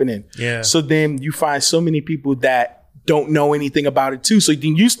really happening. Yeah. So then you find so many people that don't know anything about it too. So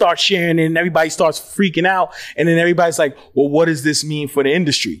then you start sharing it and everybody starts freaking out. And then everybody's like, well, what does this mean for the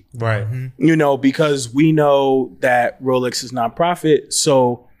industry? Right. You know, because we know that Rolex is nonprofit.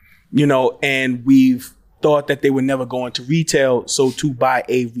 So, you know, and we've thought that they were never going to retail. So to buy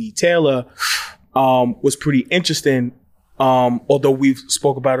a retailer was pretty interesting. Although we've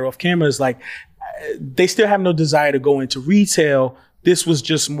spoke about it off camera, it's like they still have no desire to go into retail. This was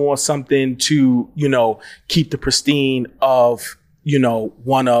just more something to, you know, keep the pristine of, you know,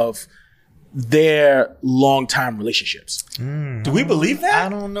 one of their longtime relationships. Do we believe that? I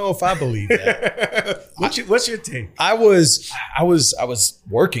don't know if I believe that. What's your take? I was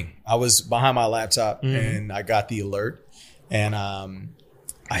working. I was behind my laptop and I got the alert and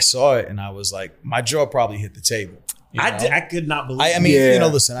I saw it and I was like, my jaw probably hit the table. I could not believe it. I mean, you know,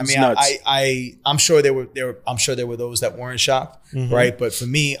 listen. I It's mean, nuts. I'm sure there were those that weren't shocked, right? But for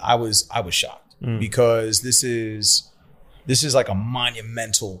me, I was shocked because this is like a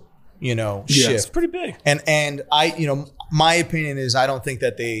monumental, you know, shift. It's pretty big. And I, you know, my opinion is I don't think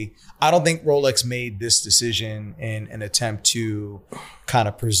Rolex made this decision in an attempt to kind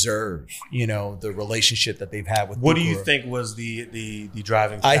of preserve, you know, the relationship that they've had with What do Bucherer. you think was the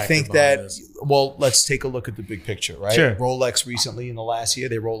driving factor? I think behind that, this? well, let's take a look at the big picture, right? Sure. Rolex recently in the last year,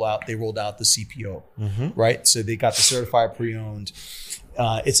 they rolled out the CPO, right? So they got the certified pre-owned.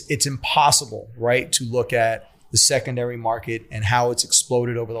 It's impossible, right, to look at the secondary market and how it's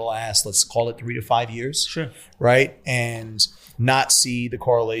exploded over the last, let's call it 3 to 5 years. Sure. Right. And not see the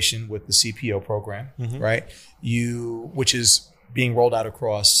correlation with the CPO program, right? Which is being rolled out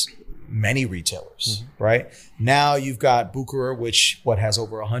across many retailers, right? Now you've got Bucherer, which has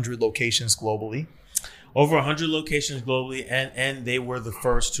over 100 locations globally. Over 100 locations globally, and they were the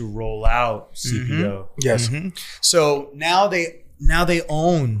first to roll out CPO. Yes. So now they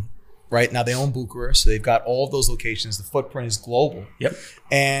own, right? Now they own Bucherer. So they've got all of those locations. The footprint is global. Yep.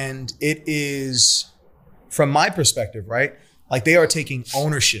 And it is, from my perspective, right? Like they are taking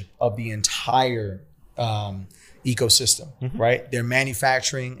ownership of the entire ecosystem, right? They're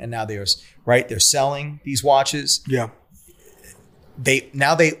manufacturing and now they're selling these watches. Yeah. They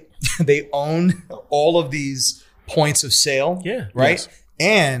own all of these points of sale. Yeah. Right. Yes.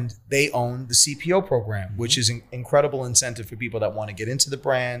 And they own the CPO program, which is an incredible incentive for people that want to get into the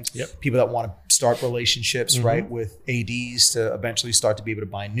brand, people that want to start relationships, right, with ADs to eventually start to be able to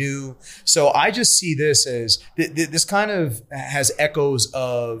buy new. So I just see this as this kind of has echoes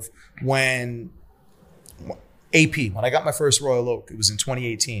of when I got my first Royal Oak. It was in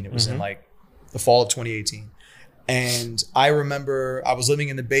 2018. It was in like the fall of 2018. And I remember I was living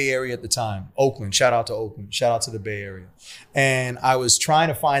in the Bay Area at the time, Oakland. Shout out to Oakland. Shout out to the Bay Area. And I was trying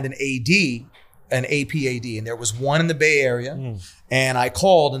to find an AD, an AP AD, and there was one in the Bay Area. And I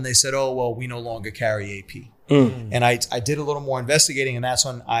called and they said, oh, well, we no longer carry AP. And I did a little more investigating, and that's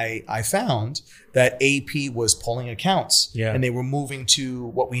when I found that AP was pulling accounts. And they were moving to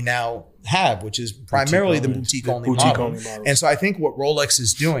what we now have, which is primarily the boutique-only model. And so I think what Rolex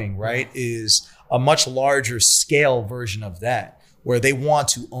is doing, right, is a much larger scale version of that, where they want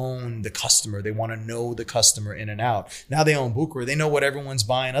to own the customer. They want to know the customer in and out. Now they own Bucherer. They know what everyone's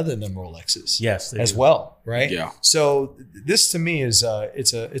buying other than Rolexes. Yes, as well, right? Yeah. So this to me is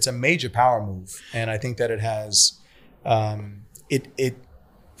it's a major power move, and I think that it has it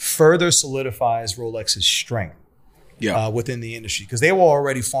further solidifies Rolex's strength. Within the industry, because they were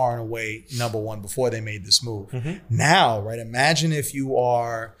already far and away number one before they made this move. Now, right? Imagine if you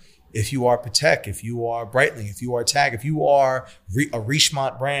are Patek, if you are Breitling, if you are TAG, if you are a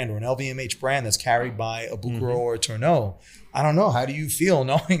Richemont brand or an LVMH brand that's carried by a Bucherer or a Tourneau. I don't know. How do you feel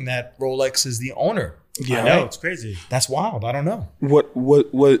knowing that Rolex is the owner? I know, it's crazy. That's wild. I don't know. What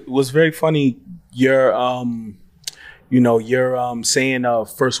was very funny, you're saying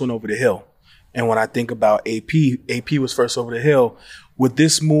first one over the hill. And when I think about AP was first over the hill. With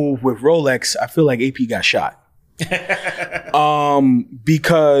this move with Rolex, I feel like AP got shot.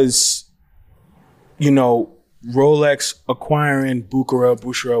 Because, Rolex acquiring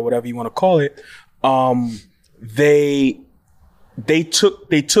Bucherer, whatever you want to call it, they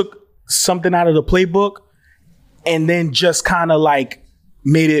took something out of the playbook and then just kind of like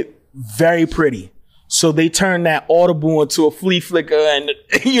made it very pretty. So they turned that audible into a flea flicker, and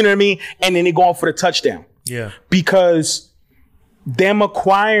you know what I mean? And then they're going for the touchdown. Yeah. Because them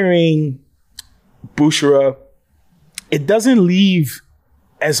acquiring Bucherer, it doesn't leave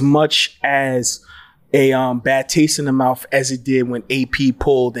as much as a bad taste in the mouth as it did when AP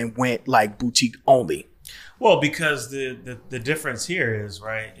pulled and went like boutique only. Well, because the difference here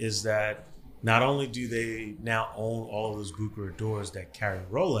is that not only do they now own all of those Bucherer doors that carry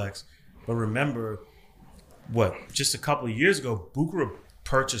Rolex, but remember, just a couple of years ago, Bucherer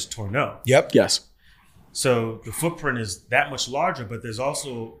purchased Tourneau. Yep. Yes. So the footprint is that much larger, but there's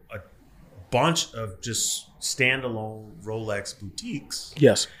also a bunch of just standalone Rolex boutiques.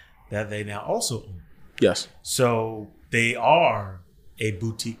 Yes. That they now also own. Yes. So they are a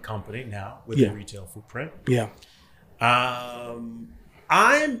boutique company now with a retail footprint. Yeah. I'm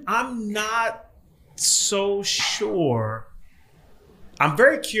not so sure. I'm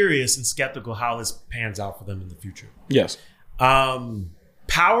very curious and skeptical how this pans out for them in the future. Yes.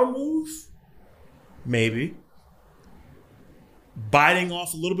 Power move, maybe. Biting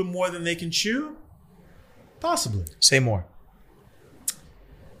off a little bit more than they can chew, possibly. Say more.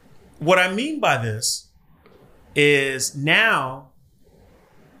 What I mean by this is now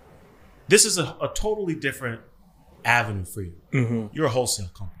this is a totally different avenue for you. Mm-hmm. You're a wholesale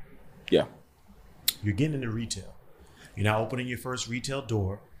company. Yeah. You're getting into retail. You're now opening your first retail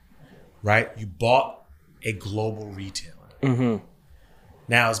door, right? You bought a global retailer. Mm-hmm.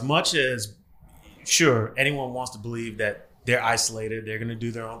 Now, as much as, sure, anyone wants to believe that they're isolated, they're going to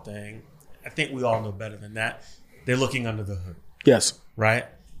do their own thing, I think we all know better than that. They're looking under the hood. Yes. Right?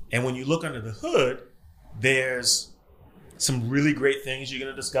 And when you look under the hood, there's some really great things you're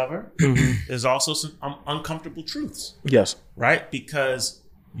going to discover. Mm-hmm. There's also some uncomfortable truths. Yes. Right? Because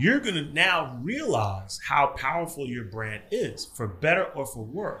you're going to now realize how powerful your brand is, for better or for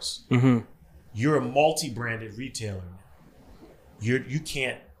worse. Mm-hmm. You're a multi-branded retailer now. You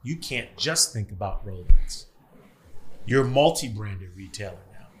can't just think about Rolex. You're a multi-branded retailer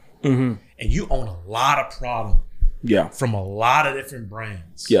now. Mm-hmm. And you own a lot of product from a lot of different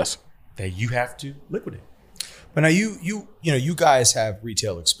brands. Yes. That you have to liquidate. But now you guys have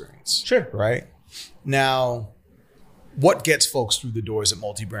retail experience. Sure. Right? Now, what gets folks through the doors at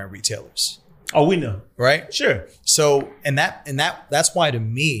multi-brand retailers? Oh, we know. Right? Sure. So, that's why to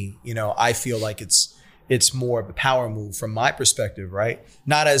me, I feel like it's more of a power move from my perspective, right?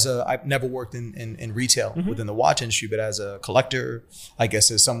 Not as I've never worked in retail within the watch industry, but as a collector, I guess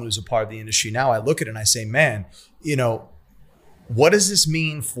as someone who's a part of the industry now, I look at it and I say, man, what does this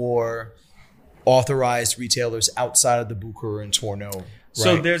mean for authorized retailers outside of the Bucherer and Tourneau? Right?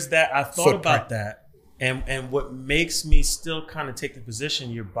 So there's that. I thought about that. And what makes me still kind of take the position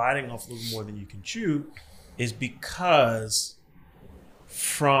you're biting off a little more than you can chew is because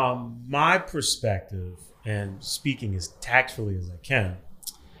from my perspective, and speaking as tactfully as I can,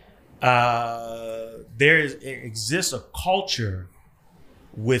 exists a culture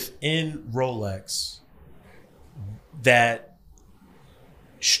within Rolex that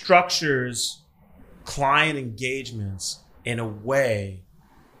structures client engagements in a way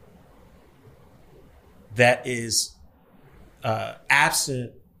that is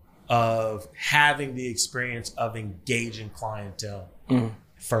absent of having the experience of engaging clientele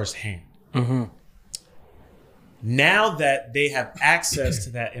firsthand. Mm-hmm. Now that they have access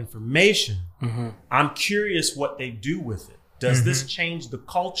to that information, I'm curious what they do with it. Does this change the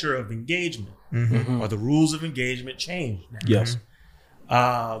culture of engagement, or the rules of engagement change now? Yes.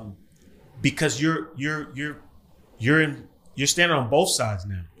 Because you're standing on both sides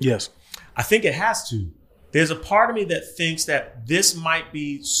now. Yes. I think it has to. There's a part of me that thinks that this might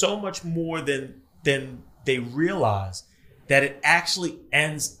be so much more than they realize, that it actually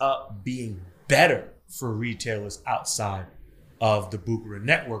ends up being better for retailers outside of the Bucherer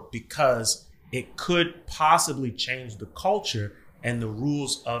network, because it could possibly change the culture and the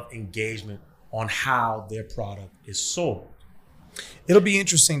rules of engagement on how their product is sold. It'll be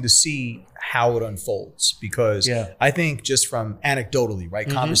interesting to see how it unfolds, because I think just from anecdotally, right,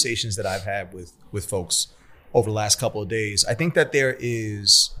 conversations that I've had with folks over the last couple of days, I think that there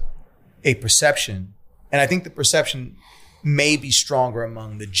is a perception, and I think the perception may be stronger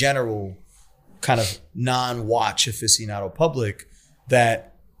among the general kind of non-watch aficionado public,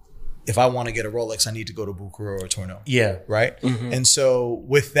 that if I want to get a Rolex, I need to go to Bucherer or Tourneau. Yeah. Right? And so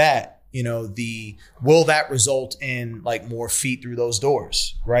with that, you know, will that result in like more feet through those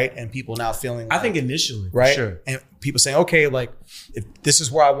doors, right? And people now feeling I think initially, right? Sure. And people saying, okay, like if this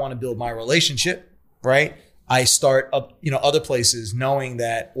is where I want to build my relationship, right? I start up, you know, other places knowing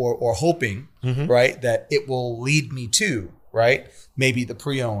that or hoping, right, that it will lead me to, right? Maybe the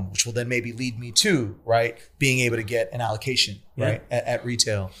pre-owned, which will then maybe lead me to, right, being able to get an allocation, right, at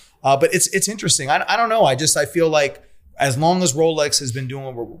retail. But it's interesting. I don't know. I feel like as long as Rolex has been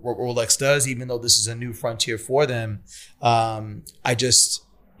doing what Rolex does, even though this is a new frontier for them, they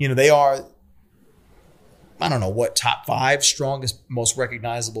are, I don't know what, top 5 strongest, most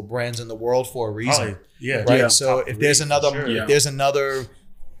recognizable brands in the world for a reason. Yeah. Right. Yeah. So if there's another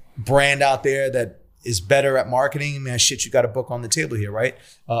brand out there that is better at marketing, man, shit, you got a book on the table here, right?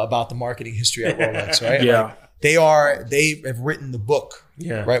 About the marketing history at Rolex, right? Yeah. Like, they have written the book,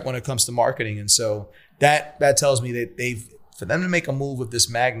 yeah, right, when it comes to marketing. And so that tells me that for them to make a move of this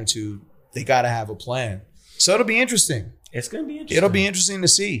magnitude, they got to have a plan. So it'll be interesting. It's going to be interesting. It'll be interesting to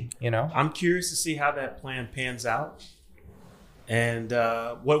see, you know. I'm curious to see how that plan pans out. And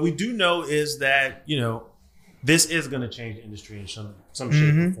what we do know is that, you know, this is going to change the industry in some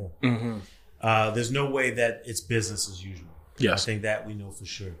shape or form. There's no way that it's business as usual. Yes. I think that we know for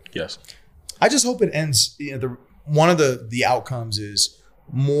sure. Yes. I just hope it ends. You know, one of the outcomes is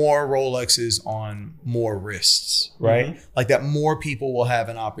more Rolexes on more wrists, right? Like that more people will have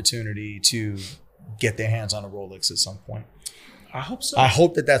an opportunity to get their hands on a Rolex at some point. I hope so. I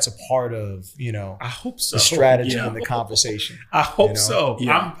hope that that's a part of, you know, I hope so. the strategy and the conversation. I hope you know? so.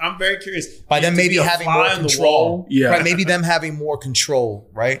 Yeah. I'm very curious. By them maybe having more control. Yeah. Right? Maybe them having more control,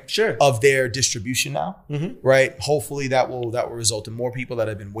 right? Sure. Of their distribution now. Right. Hopefully that will result in more people that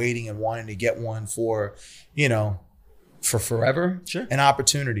have been waiting and wanting to get one for, you know, for forever. Sure. An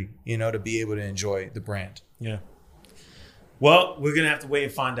opportunity, you know, to be able to enjoy the brand. Yeah. Well, we're gonna have to wait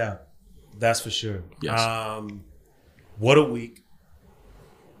and find out. That's for sure. Yes. What a week.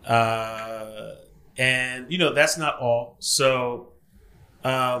 And you know, that's not all. So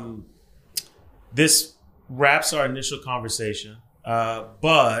this wraps our initial conversation.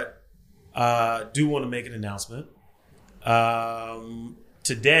 But do want to make an announcement.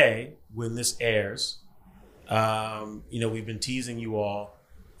 Today, when this airs, you know, we've been teasing you all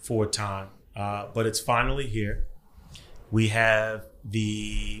for a time, but it's finally here. We have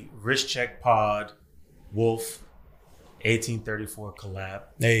the Wrist Check Pod Wolf 1834 collab.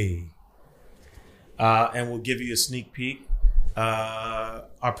 Hey. And we'll give you a sneak peek.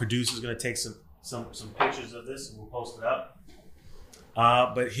 Our producer's going to take some pictures of this and we'll post it up.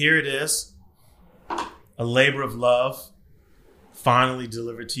 But here it is. A labor of love finally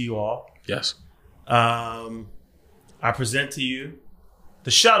delivered to you all. Yes. I present to you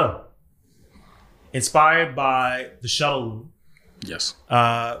the Shuttle, inspired by the Shuttle Loom. Yes.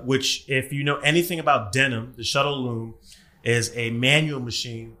 Which, if you know anything about denim, the Shuttle Loom is a manual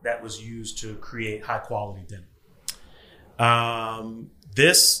machine that was used to create high quality denim.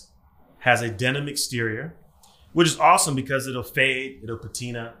 This has a denim exterior, which is awesome because it'll fade, it'll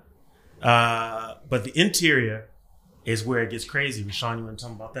patina. But the interior is where it gets crazy. Rashawn, you want to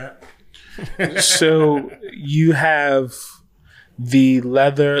talk about that? So you have the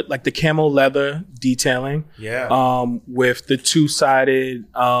leather, like the camo leather detailing. Yeah. With the two-sided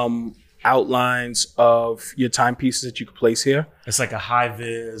outlines of your timepieces that you can place here. It's like a high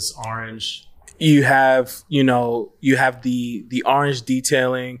vis orange. You have the orange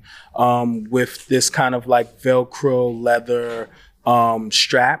detailing with this kind of like Velcro leather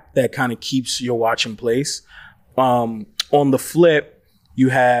strap that kind of keeps your watch in place. On the flip, you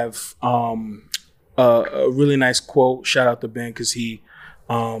have a really nice quote. Shout out to Ben because he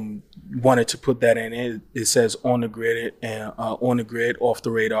wanted to put that in. It says on the grid and on the grid, off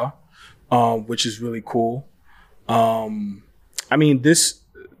the radar, which is really cool. I mean, this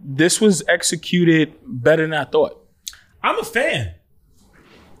was executed better than I thought. I'm a fan.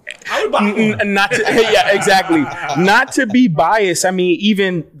 I would buy one. Yeah, exactly. Not to be biased. I mean,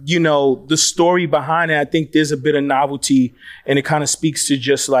 even, the story behind it, I think there's a bit of novelty, and it kind of speaks to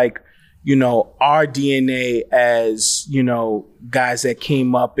just like, our DNA as, guys that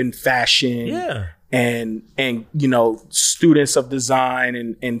came up in fashion. Yeah. And students of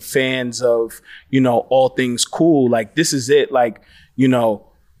design and fans of, all things cool. Like, this is it. Like, when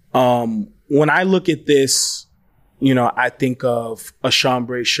I look at this, I think of a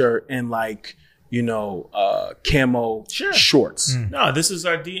chambray shirt and like, camo shorts. No, this is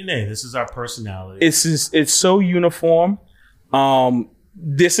our DNA. This is our personality. It's so uniform.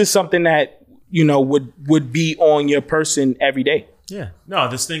 This is something that, would be on your person every day. Yeah. No,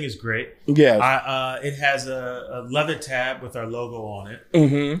 this thing is great. Yeah. It has a leather tab with our logo on it.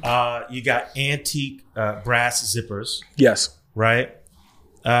 Mm-hmm. You got antique brass zippers. Yes. Right?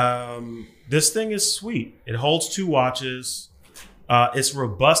 This thing is sweet. It holds 2 watches. It's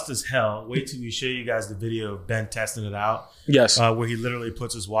robust as hell. Wait till we show you guys the video of Ben testing it out. Yes. Where he literally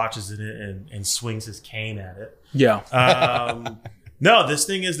puts his watches in it and swings his cane at it. Yeah. No, this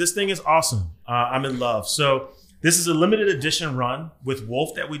thing is awesome. I'm in love. So this is a limited edition run with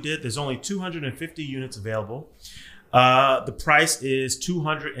Wolf that we did. There's only 250 units available. The price is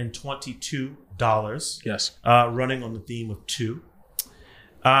 $222. Yes. Running on the theme of 2.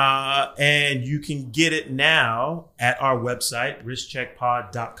 And you can get it now at our website,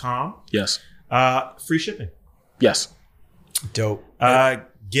 wristcheckpod.com. Yes. Free shipping. Yes. Dope.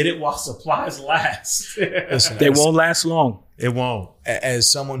 Get it while supplies last. Listen, They won't last long. It won't.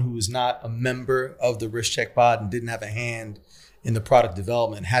 As someone who is not a member of the Wrist Check Pod and didn't have a hand in the product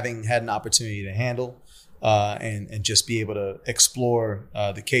development, having had an opportunity to handle and just be able to explore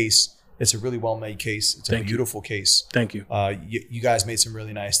the case, it's a really well-made case. It's a beautiful case. Thank you. You guys made some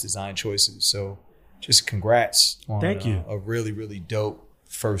really nice design choices. So just congrats on a really, really dope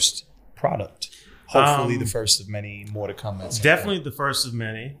first product. Hopefully the first of many more to come. Definitely the first of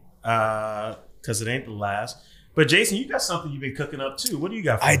many because it ain't the last. But Jason, you got something you've been cooking up too. What do you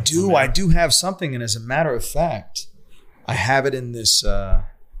got for I us, do. man? I do have something. And as a matter of fact, I have it in this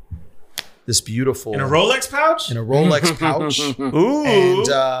this beautiful... In a Rolex pouch? In a Rolex pouch. Ooh. And,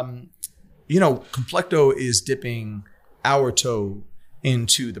 Complecto is dipping our toe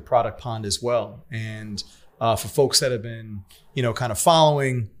into the product pond as well. And for folks that have been, kind of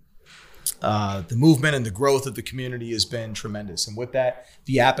following the movement and the growth of the community has been tremendous. And with that,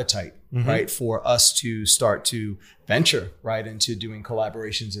 the appetite, right, for us to start to venture right into doing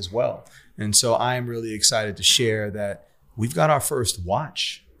collaborations as well. And so I am really excited to share that we've got our first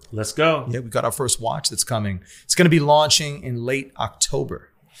watch. Let's go. Yeah, we've got our first watch that's coming. It's going to be launching in late October.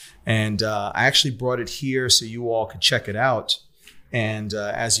 And I actually brought it here so you all could check it out. And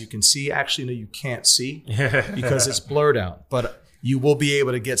as you can see, actually, no, you can't see because it's blurred out. But you will be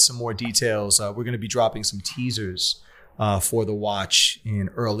able to get some more details. We're going to be dropping some teasers for the watch in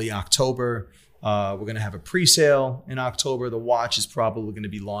early October. We're going to have a pre-sale in October. The watch is probably going to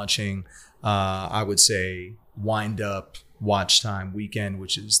be launching, I would say, wind up watch time weekend,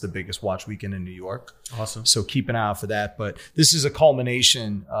 which is the biggest watch weekend in New York. Awesome. So keep an eye out for that. But this is a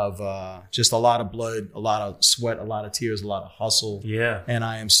culmination of just a lot of blood, a lot of sweat, a lot of tears, a lot of hustle. Yeah. And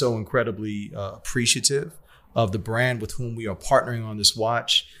I am so incredibly appreciative of the brand with whom we are partnering on this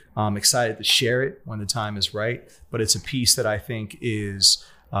watch. I'm excited to share it when the time is right. But it's a piece that I think is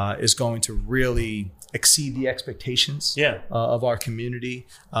going to really exceed the expectations of our community.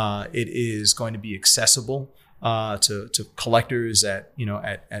 It is going to be accessible. to collectors at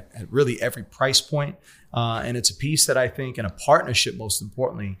really every price point. And it's a piece that I think, and a partnership, most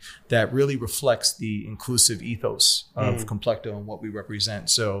importantly, that really reflects the inclusive ethos of Complecto and what we represent.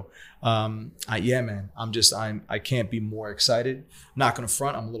 So, man, I can't be more excited. I'm not going to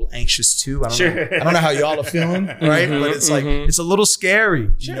front. I'm a little anxious too. I don't know how y'all are feeling, right? But it's like, it's a little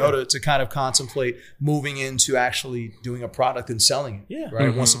scary, to kind of contemplate moving into actually doing a product and selling it. Yeah.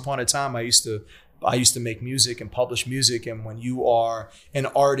 Right. Once upon a time, I used to make music and publish music. And when you are an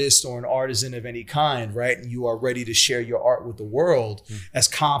artist or an artisan of any kind, right, and you are ready to share your art with the world, as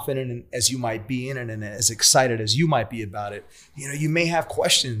confident as you might be in it and as excited as you might be about it, you may have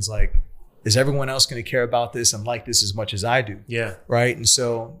questions like, is everyone else going to care about this and like this as much as I do? Yeah. Right. And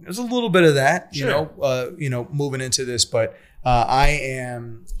so there's a little bit of that, moving into this, but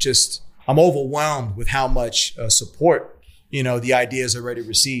I'm overwhelmed with how much support the ideas are already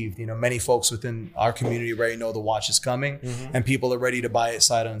received. Many folks within our community already know the watch is coming, and people are ready to buy it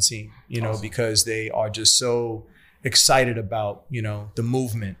sight unseen, awesome. Because they are just so excited about, the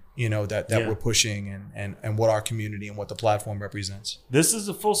movement, that we're pushing and what our community and what the platform represents. This is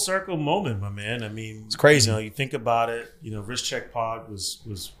a full circle moment, my man. I mean, it's crazy. You think about it, Wrist Check Pod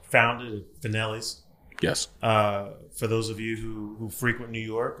was founded at Fanelli's. Yes. For those of you who frequent New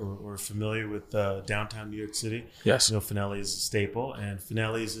York or familiar with downtown New York City, yes, Fanelli is a staple, and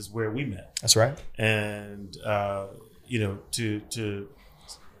Fanelli's is where we met. That's right. And to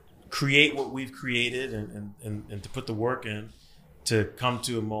create what we've created and to put the work in to come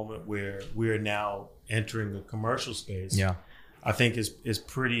to a moment where we are now entering a commercial space, I think is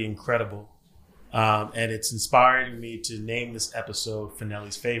pretty incredible, and it's inspiring me to name this episode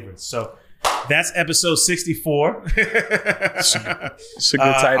Fanelli's Favorites. So. That's episode 64. It's a good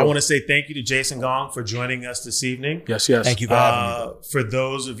title. I want to say thank you to Jason Gong for joining us this evening. Yes. Thank you for having me. For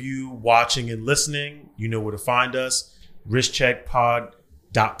those of you watching and listening, you know where to find us.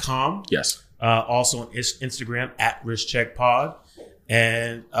 wristcheckpod.com. Yes. Also on Instagram at wristcheckpod.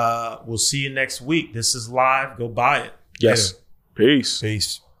 And we'll see you next week. This is live. Go buy it. Yes. Later.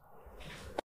 Peace.